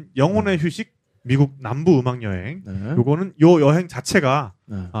쓰신 영혼의 휴식 미국 남부 음악 여행. 네. 요거는 요 여행 자체가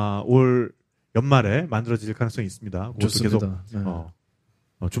네. 올 연말에 만들어질 가능성이 있습니다. 그것도 좋습니다. 계속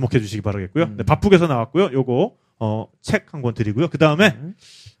네. 주목해 주시기 바라겠고요. 네, 바쁘게서 나왔고요. 요거 책 한 권 드리고요. 그 다음에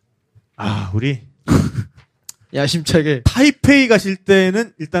우리 야심차게 타이페이 가실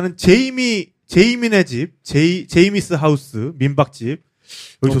때는 일단은 제이민의 집, 제이미스 하우스 민박집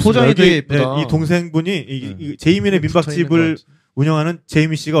여기 좋습니다. 포장이 여기, 되게 예쁘다. 네, 이 동생분이 이 제이민의 붙어 있는 민박집을 것 같아. 운영하는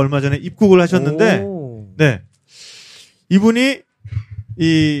제이미 씨가 얼마 전에 입국을 하셨는데, 오. 네 이분이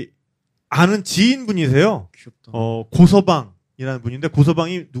이 아는 지인분이세요. 귀엽다. 고서방이라는 분인데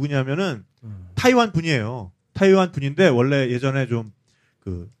고서방이 누구냐면은 타이완 분이에요. 타이완 분인데 원래 예전에 좀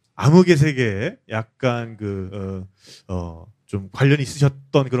그 암흑의 세계에 약간 좀 관련이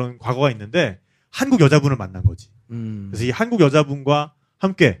있으셨던 그런 과거가 있는데 한국 여자분을 만난 거지. 그래서 이 한국 여자분과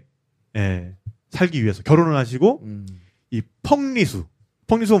함께 살기 위해서 결혼을 하시고 이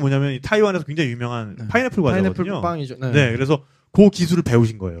펑리수가 뭐냐면 이 타이완에서 굉장히 유명한 파인애플 과자거든요. 파인애플 빵이죠. 네. 네, 그래서 그 기술을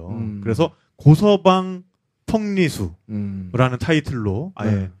배우신 거예요. 그래서 고서방 펑리수라는 타이틀로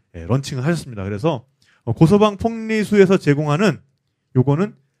아예 런칭을 하셨습니다. 그래서 고서방 펑리수에서 제공하는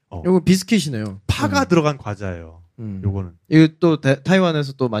요거는 요거 비스킷이네요. 파가 들어간 과자예요. 요거는 이거 또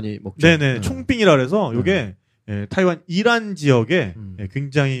타이완에서 또 많이 먹죠. 네네 총빙이라 그래서 요게 타이완 이란 지역에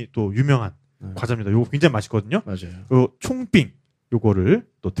굉장히 또 유명한 과자입니다. 요거 굉장히 맛있거든요. 맞아요. 요 총빙 요거를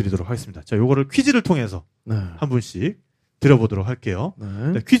또 드리도록 하겠습니다. 자, 요거를 퀴즈를 통해서 한 분씩 드려보도록 할게요.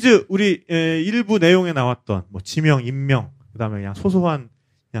 네, 퀴즈 우리 일부 내용에 나왔던 뭐 지명, 인명, 그다음에 그냥 소소한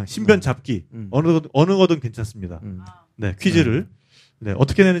그냥 신변 잡기 어느 거든 괜찮습니다. 네, 퀴즈를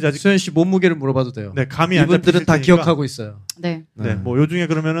어떻게 내는지 아직 수현 씨 몸무게를 물어봐도 돼요. 네, 감이 안 이분들은 다 잡히실 테니까. 기억하고 있어요. 네. 네, 뭐 요 중에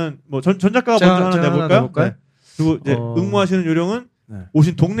그러면은 뭐 전 작가가 제가 먼저 하나 내볼까요? 네. 그리고 이제 응모하시는 요령은 네.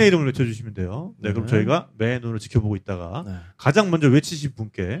 오신 동네 이름을 외쳐주시면 돼요. 네, 그럼 네. 저희가 매 눈으로 지켜보고 있다가 네. 가장 먼저 외치신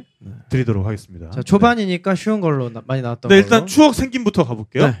분께 드리도록 하겠습니다. 자, 초반이니까 쉬운 걸로 많이 나왔던 네, 걸로. 일단 추억 생김부터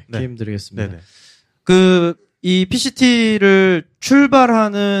가볼게요. 네, 게임 드리겠습니다. 네네. 이 PCT를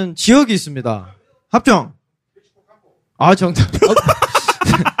출발하는 지역이 있습니다. 합정. 정답.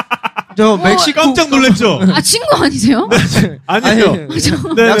 저 멕시코 깜짝 놀랐죠? 친구 아니세요? 아니에요.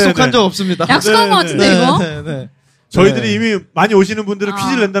 네, 약속한 적 없습니다. 약속한 것 같은데 이거? 네. 저희들이 이미 많이 오시는 분들은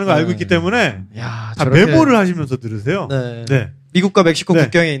퀴즈를 낸다는 걸 알고 있기 때문에 야, 다 저렇게- 메모를 하시면서 들으세요. 네. 미국과 멕시코 네.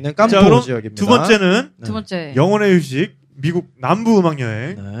 국경에 있는 자, 깜포 그럼 지역입니다. 두 번째는 두 번째. 영혼의 휴식 미국 남부 음악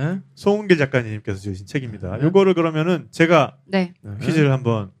여행 네. 송은길 작가님께서 지으신 책입니다. 요거를 그러면은 제가 네. 퀴즈를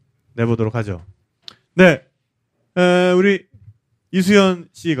한번 내보도록 하죠. 네, 우리 이수연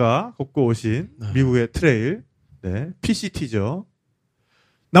씨가 걷고 오신 미국의 트레일, 네, PCT죠.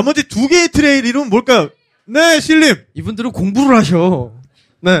 나머지 두 개의 트레일 이름은 뭘까요? 네, 실림. 이분들은 공부를 하셔.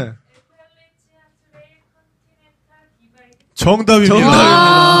 네. 정답입니다.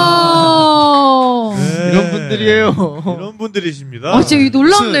 네. 이런 분들이에요. 이런 분들이십니다. 진짜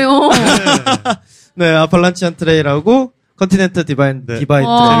놀랍네요. 네. 네, 아팔란치안 트레일하고 컨티넨트 디바이드 재밌게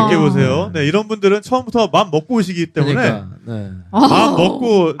트레일. 보세요. 네, 이런 분들은 처음부터 마음 먹고 오시기 때문에 그러니까, 네. 마음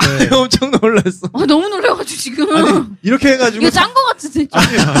먹고 네. 엄청 놀랐어. 너무 놀래가지고 지금. 아니, 이렇게 해가지고 이거 짠 거 같은데.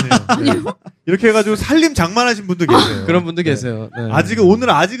 아니에요. 이렇게 해가지고 살림 장만하신 분도 계세요. 그런 분도 계세요. 네.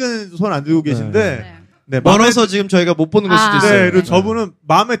 아직은 손 안 들고 계신데 네, 멀어서 지금 저희가 못 보는 걸 수도 있어요. 네, 그리고 저분은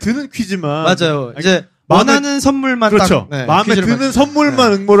마음에 드는 퀴즈만 맞아요. 이제 원하는 선물만 그렇죠. 딱 마음에 퀴즈를 드는 맞추죠.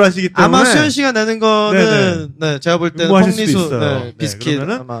 선물만 응모를 하시기 때문에 아마 수현 씨가 내는 거는 네, 제가 볼 때는 응모하실 수도 펑리수, 있어요. 네, 비스킷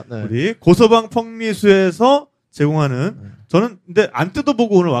그러면은 아마 우리 고서방 펑리수에서 제공하는 저는 근데 안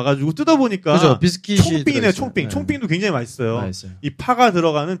뜯어보고 오늘 와가지고 뜯어보니까 그죠 비스킷이 총빙이네. 들어있어요. 총빙도 굉장히 맛있어요. 맛있어요. 이 파가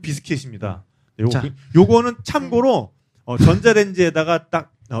들어가는 비스킷입니다. 요거는 참고로 전자레인지에다가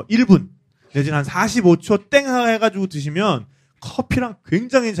딱 1분 내지는 한 45초 땡 해가지고 드시면 커피랑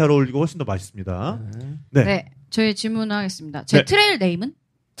굉장히 잘 어울리고 훨씬 더 맛있습니다. 네. 저희 질문하겠습니다. 제 네. 트레일 네임은?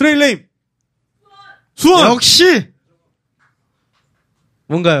 트레일 네임 수원. 역시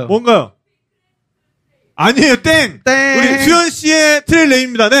뭔가요? 아니에요. 땡. 우리 수현 씨의 트레일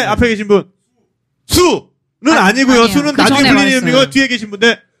네임입니다. 네, 앞에 계신 분 수는 아니고요. 아니에요. 수는 그 나중에 전에 불리는 말했어요. 이름이고 뒤에 계신 분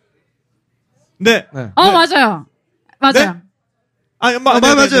네. 맞아요. 맞아요.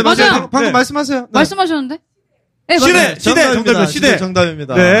 맞아요. 방금 네. 말씀하세요. 네. 말씀하셨는데? 네, 맞아요. 시대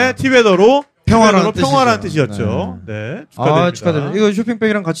정답입니다. 네, 티베더로 평화라는 평화라는 뜻이죠. 뜻이었죠. 네, 축하드립니다. 축하드립니다. 이거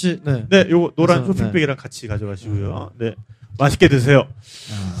쇼핑백이랑 같이 네, 요거 노란 그래서, 쇼핑백이랑 같이 가져가시고요. 네, 맛있게 드세요.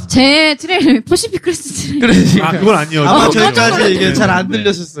 제 트레일 퍼시픽 크레스트 트레일. 그래. 그건 아니었죠. 아마 깜짝 저희까지 놀랐네. 이게 잘 안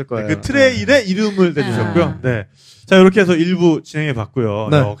들렸을 거예요. 그 트레일의 이름을 내주셨고요. 네. 자, 이렇게 해서 1부 진행해 봤고요.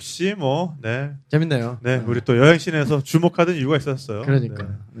 네. 역시 재밌네요. 네, 우리 또 여행신에서 주목하던 이유가 있었어요. 그러니까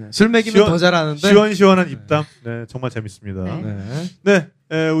네. 술 먹이면 더 잘하는데. 시원시원한 입담. 네, 정말 재밌습니다. 네. 네.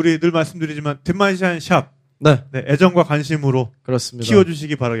 우리 늘 말씀드리지만 대마시안 샵 네. 네, 애정과 관심으로 그렇습니다.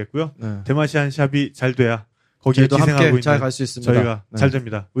 키워주시기 바라겠고요. 네. 대마시안 샵이 잘 돼야 거기에 저희도 기생하고 함께 있는 잘 갈 수 있습니다. 저희가 네. 잘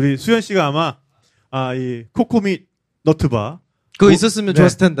됩니다. 우리 수현 씨가 아마 이 코코미 너트바 그거 있었으면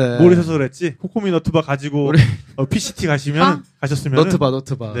좋았을 텐데. 모르셔서 그랬지. 코코미 너트바 가지고 우리 PCT 가셨으면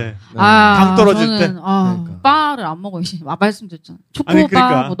너트바. 네. 네. 떨어질 저는, 때? 그러니까. 바를 안 먹어요. 말씀드렸잖아요. 초코바, 아니,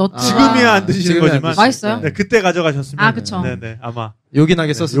 그러니까. 뭐 너트바. 지금이야 안 드시는 지금이야 안 거지만 드시죠. 맛있어요? 네, 그때 가져가셨으면 아, 그쵸. 네네 아마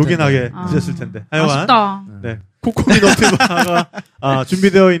요긴하게 썼을 텐데. 요긴하게 드셨을 텐데. 하여간 맛있다. 네. 코코미 너트바가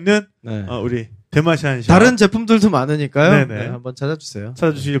준비되어 있는 네. 우리 대마시안 샵 다른 제품들도 많으니까요. 네네. 네, 한번 찾아주세요.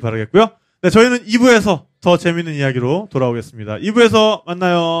 찾아주시길 바라겠고요. 네, 저희는 2부에서 더 재밌는 이야기로 돌아오겠습니다. 2부에서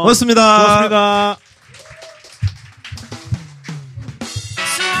만나요. 고맙습니다. 고맙습니다.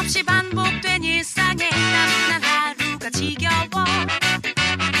 수없이 반복된 일상에 나른한 하루가 지겨워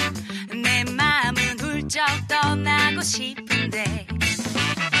내 마음은 훌쩍 떠나고 싶은데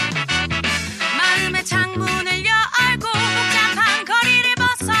마음의 창문을 열고 복잡한 거리를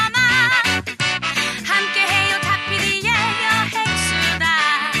벗어나 함께해요 닭피디의 여행수다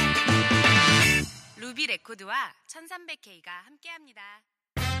루비 레코드와 1300K가 함께합니다.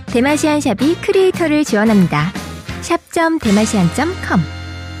 대마시안 샵이 크리에이터를 지원합니다. 샵.대마시안.com